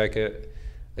need to check it.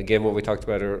 Again, what we talked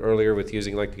about earlier with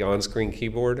using like the on-screen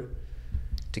keyboard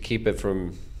to keep it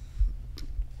from,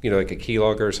 like a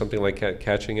keylogger or something like that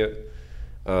catching it.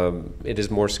 It is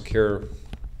more secure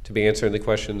to be answering the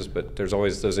questions, but there's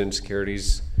always those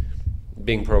insecurities.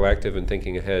 Being proactive and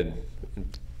thinking ahead,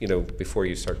 before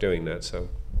you start doing that. So.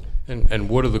 And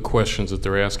what are the questions that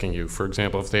they're asking you? For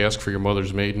example, if they ask for your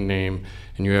mother's maiden name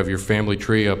and you have your family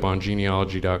tree up on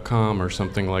genealogy.com or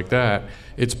something like that,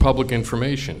 it's public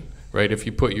information, right? If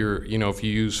you put if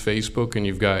you use Facebook and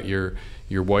you've got your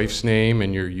wife's name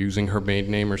and you're using her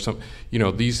maiden name or something,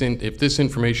 if this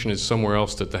information is somewhere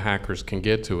else that the hackers can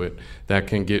get to it, that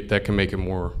can make it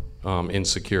more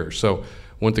insecure. So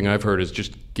one thing I've heard is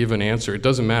just give an answer. It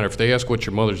doesn't matter if they ask what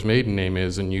your mother's maiden name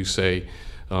is and you say,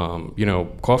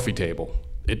 coffee table.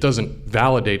 It doesn't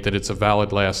validate that it's a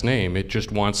valid last name. It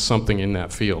just wants something in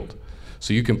that field.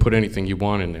 So you can put anything you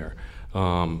want in there.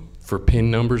 For PIN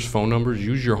numbers, phone numbers,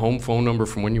 use your home phone number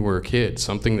from when you were a kid,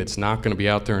 something that's not going to be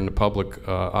out there in the public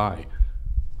eye.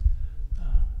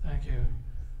 Thank you.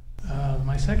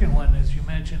 My second one is you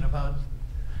mentioned about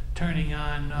turning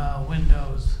on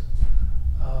Windows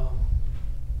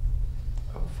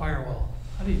firewall.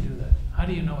 How do you do that? How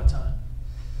do you know it's on?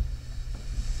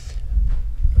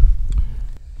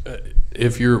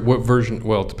 If you're, what version,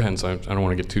 well, it depends. I don't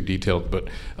want to get too detailed, but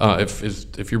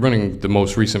if you're running the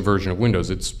most recent version of Windows,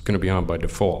 it's going to be on by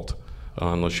default,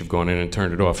 unless you've gone in and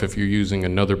turned it off. If you're using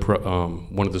another,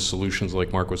 one of the solutions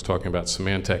like Mark was talking about,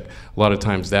 Symantec, a lot of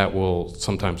times that will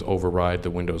sometimes override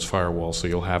the Windows firewall, so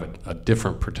you'll have a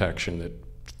different protection that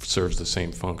serves the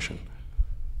same function.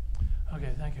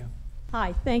 Okay, thank you.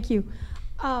 Hi, thank you.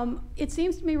 It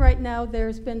seems to me right now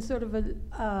there's been sort of an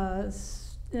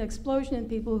explosion in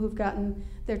people who've gotten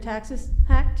their taxes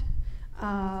hacked.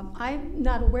 I'm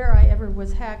not aware I ever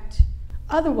was hacked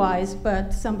otherwise,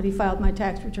 but somebody filed my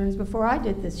tax returns before I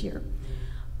did this year.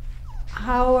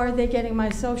 How are they getting my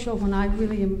social when I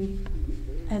really am?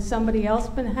 Has somebody else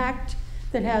been hacked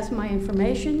that has my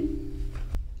information?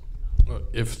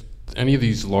 If any of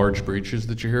these large breaches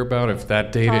that you hear about, if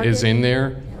that data Target? is in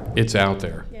there, it's out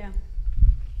there. Yeah.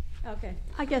 Okay.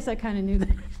 I guess I kind of knew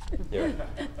that. Yeah.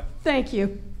 Thank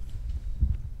you.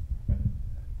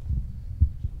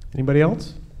 Anybody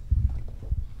else?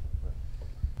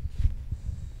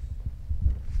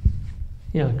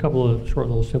 Yeah, a couple of short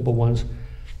little simple ones.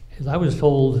 As I was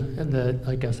told that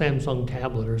like a Samsung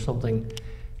tablet or something,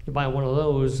 you buy one of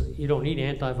those, you don't need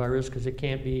antivirus because it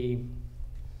can't be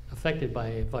affected by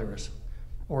a virus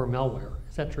or malware.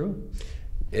 Is that true?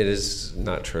 It is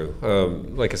not true.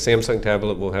 Like a Samsung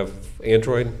tablet will have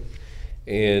Android,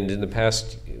 and in the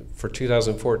past, for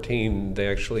 2014, they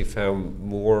actually found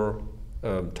more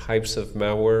types of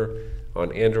malware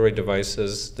on Android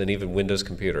devices than even Windows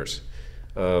computers.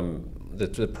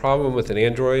 The problem with an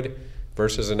Android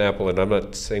versus an Apple, and I'm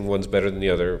not saying one's better than the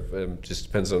other, just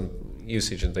depends on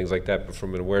usage and things like that, but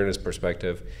from an awareness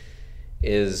perspective,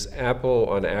 is Apple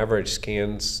on average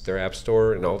scans their app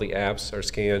store, and all the apps are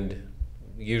scanned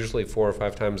usually 4 or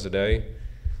 5 times a day.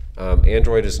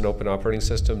 Android is an open operating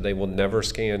system. They will never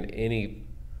scan any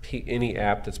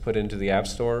app that's put into the app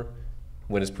store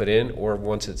when it's put in or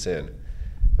once it's in.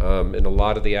 And a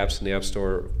lot of the apps in the app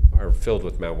store are filled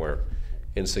with malware.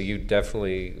 And so you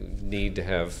definitely need to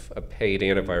have a paid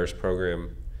antivirus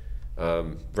program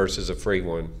versus a free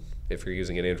one if you're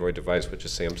using an Android device, which a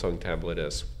Samsung tablet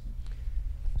is.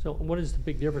 So what is the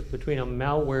big difference between a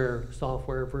malware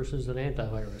software versus an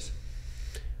antivirus?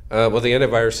 Well, the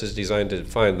antivirus is designed to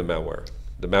find the malware.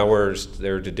 The malware is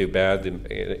there to do bad. The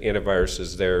antivirus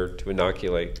is there to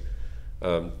inoculate,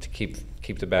 to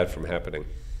keep the bad from happening.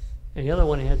 And the other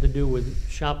one had to do with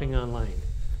shopping online.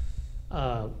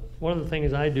 One of the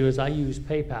things I do is I use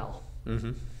PayPal,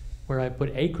 where I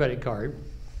put a credit card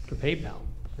to PayPal,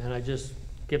 and I just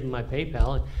give them my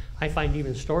PayPal. And I find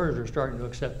even stores are starting to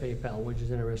accept PayPal, which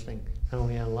is interesting, not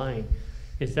only online.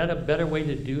 Is that a better way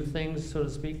to do things, so to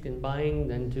speak, in buying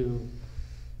than to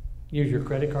use your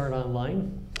credit card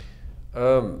online?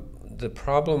 The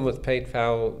problem with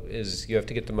PayPal is you have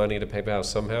to get the money to PayPal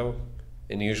somehow,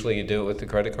 and usually you do it with the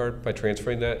credit card by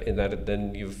transferring that, and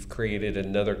then you've created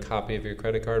another copy of your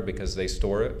credit card because they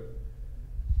store it.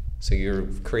 So you're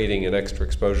creating an extra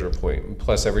exposure point. And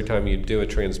plus, every time you do a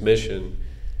transmission,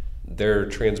 they're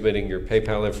transmitting your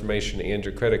PayPal information and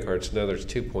your credit card, so now there's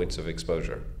 2 points of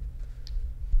exposure.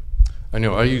 I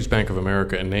know, I use Bank of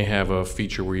America, and they have a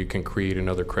feature where you can create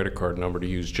another credit card number to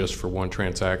use just for one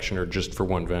transaction or just for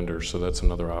one vendor, so that's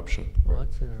another option. Well,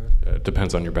 that's interesting. It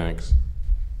depends on your banks.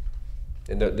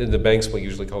 And the banks will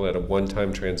usually call that a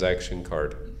one-time transaction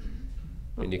card,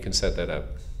 and you can set that up.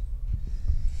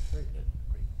 Very good.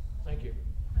 Great. Thank you.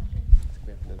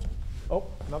 Oh,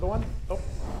 another one? Oh,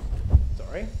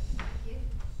 sorry.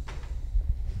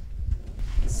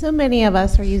 So many of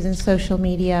us are using social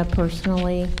media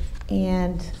personally,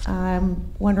 and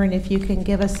I'm wondering if you can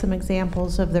give us some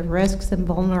examples of the risks and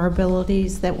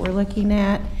vulnerabilities that we're looking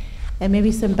at, and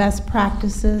maybe some best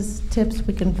practices, tips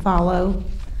we can follow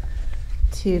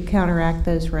to counteract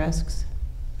those risks.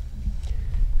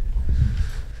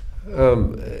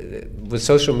 With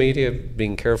social media,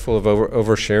 being careful of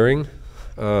oversharing.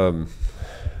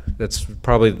 That's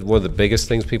probably one of the biggest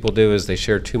things people do is they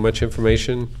share too much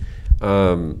information.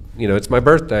 You know, it's my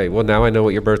birthday. Well, now I know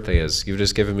what your birthday is. You've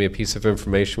just given me a piece of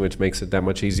information which makes it that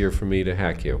much easier for me to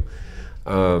hack you.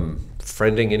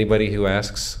 Friending anybody who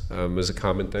asks is a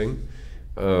common thing.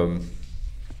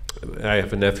 I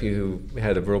have a nephew who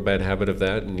had a real bad habit of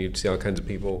that, and you'd see all kinds of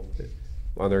people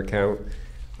on their account.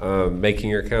 Making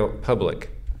your account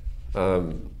public.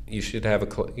 You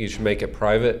should make it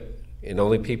private, and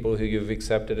only people who you've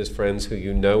accepted as friends who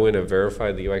you know and have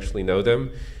verified that you actually know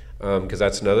them. Because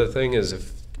that's another thing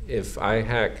is if I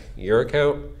hack your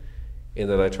account and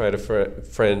then I try to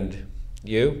friend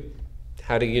you,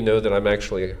 how do you know that I'm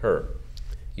actually her?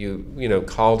 You know,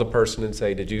 call the person and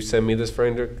say, did you send me this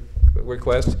friend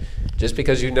request. Just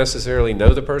because you necessarily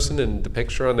know the person and the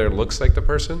picture on there looks like the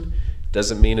person,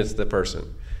 doesn't mean it's the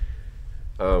person.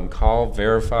 Call,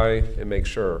 verify, and make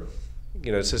sure.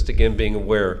 You know, it's just, again, being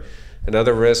aware.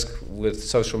 Another risk with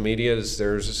social media is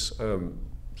there's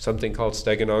something called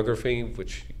steganography,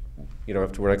 which, you know,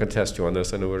 we're not going to test you on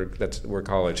this. I know we're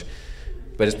college.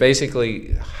 But it's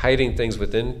basically hiding things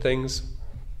within things.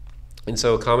 And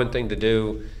so a common thing to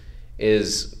do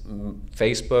is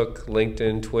Facebook,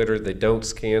 LinkedIn, Twitter, they don't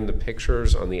scan the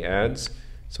pictures on the ads.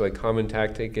 So a common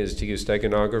tactic is to use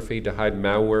steganography to hide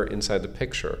malware inside the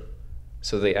picture.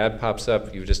 So the ad pops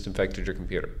up, you've just infected your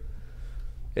computer.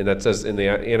 And that says, and the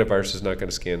antivirus is not going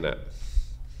to scan that.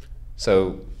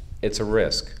 So it's a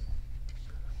risk.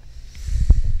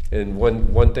 And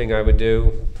one thing I would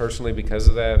do personally because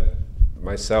of that,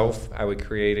 myself, I would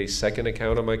create a second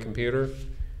account on my computer,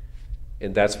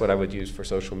 and that's what I would use for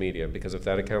social media, because if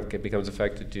that account becomes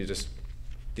affected, you just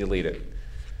delete it,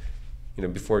 you know,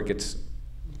 before it gets,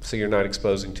 so you're not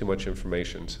exposing too much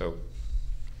information. So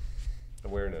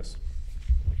awareness.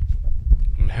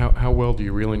 And how well do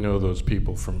you really know those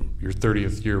people from your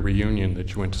 30th year reunion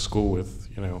that you went to school with,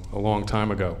 you know, a long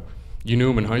time ago? You knew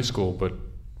them in high school, but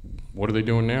what are they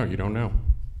doing now? You don't know.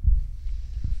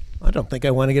 I don't think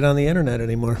I want to get on the internet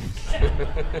anymore.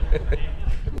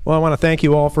 Well, I want to thank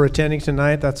you all for attending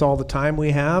tonight. That's all the time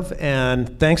we have.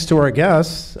 And thanks to our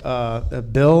guests,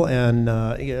 Bill and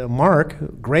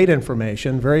Mark. Great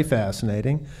information, very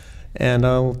fascinating. And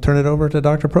I'll turn it over to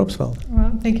Dr. Probstfeld.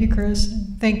 Well, thank you, Chris.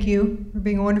 Thank you for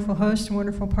being a wonderful host, a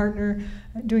wonderful partner,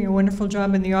 doing a wonderful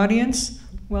job in the audience.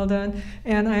 Well done.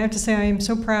 And I have to say, I am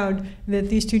so proud that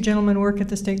these two gentlemen work at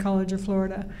the State College of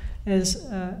Florida.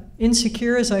 As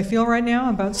insecure as I feel right now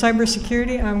about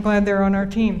cybersecurity, I'm glad they're on our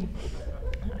team.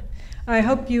 I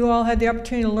hope you all had the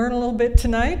opportunity to learn a little bit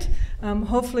tonight.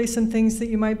 Hopefully some things that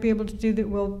you might be able to do that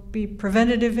will be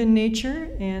preventative in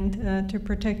nature and to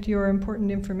protect your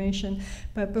important information.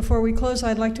 But before we close,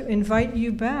 I'd like to invite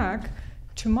you back.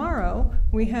 Tomorrow,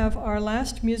 we have our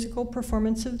last musical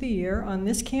performance of the year on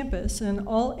this campus, and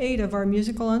all 8 of our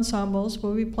musical ensembles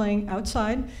will be playing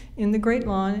outside in the Great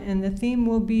Lawn, and the theme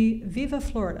will be Viva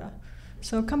Florida.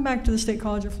 So come back to the State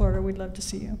College of Florida. We'd love to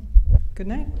see you. Good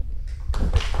night.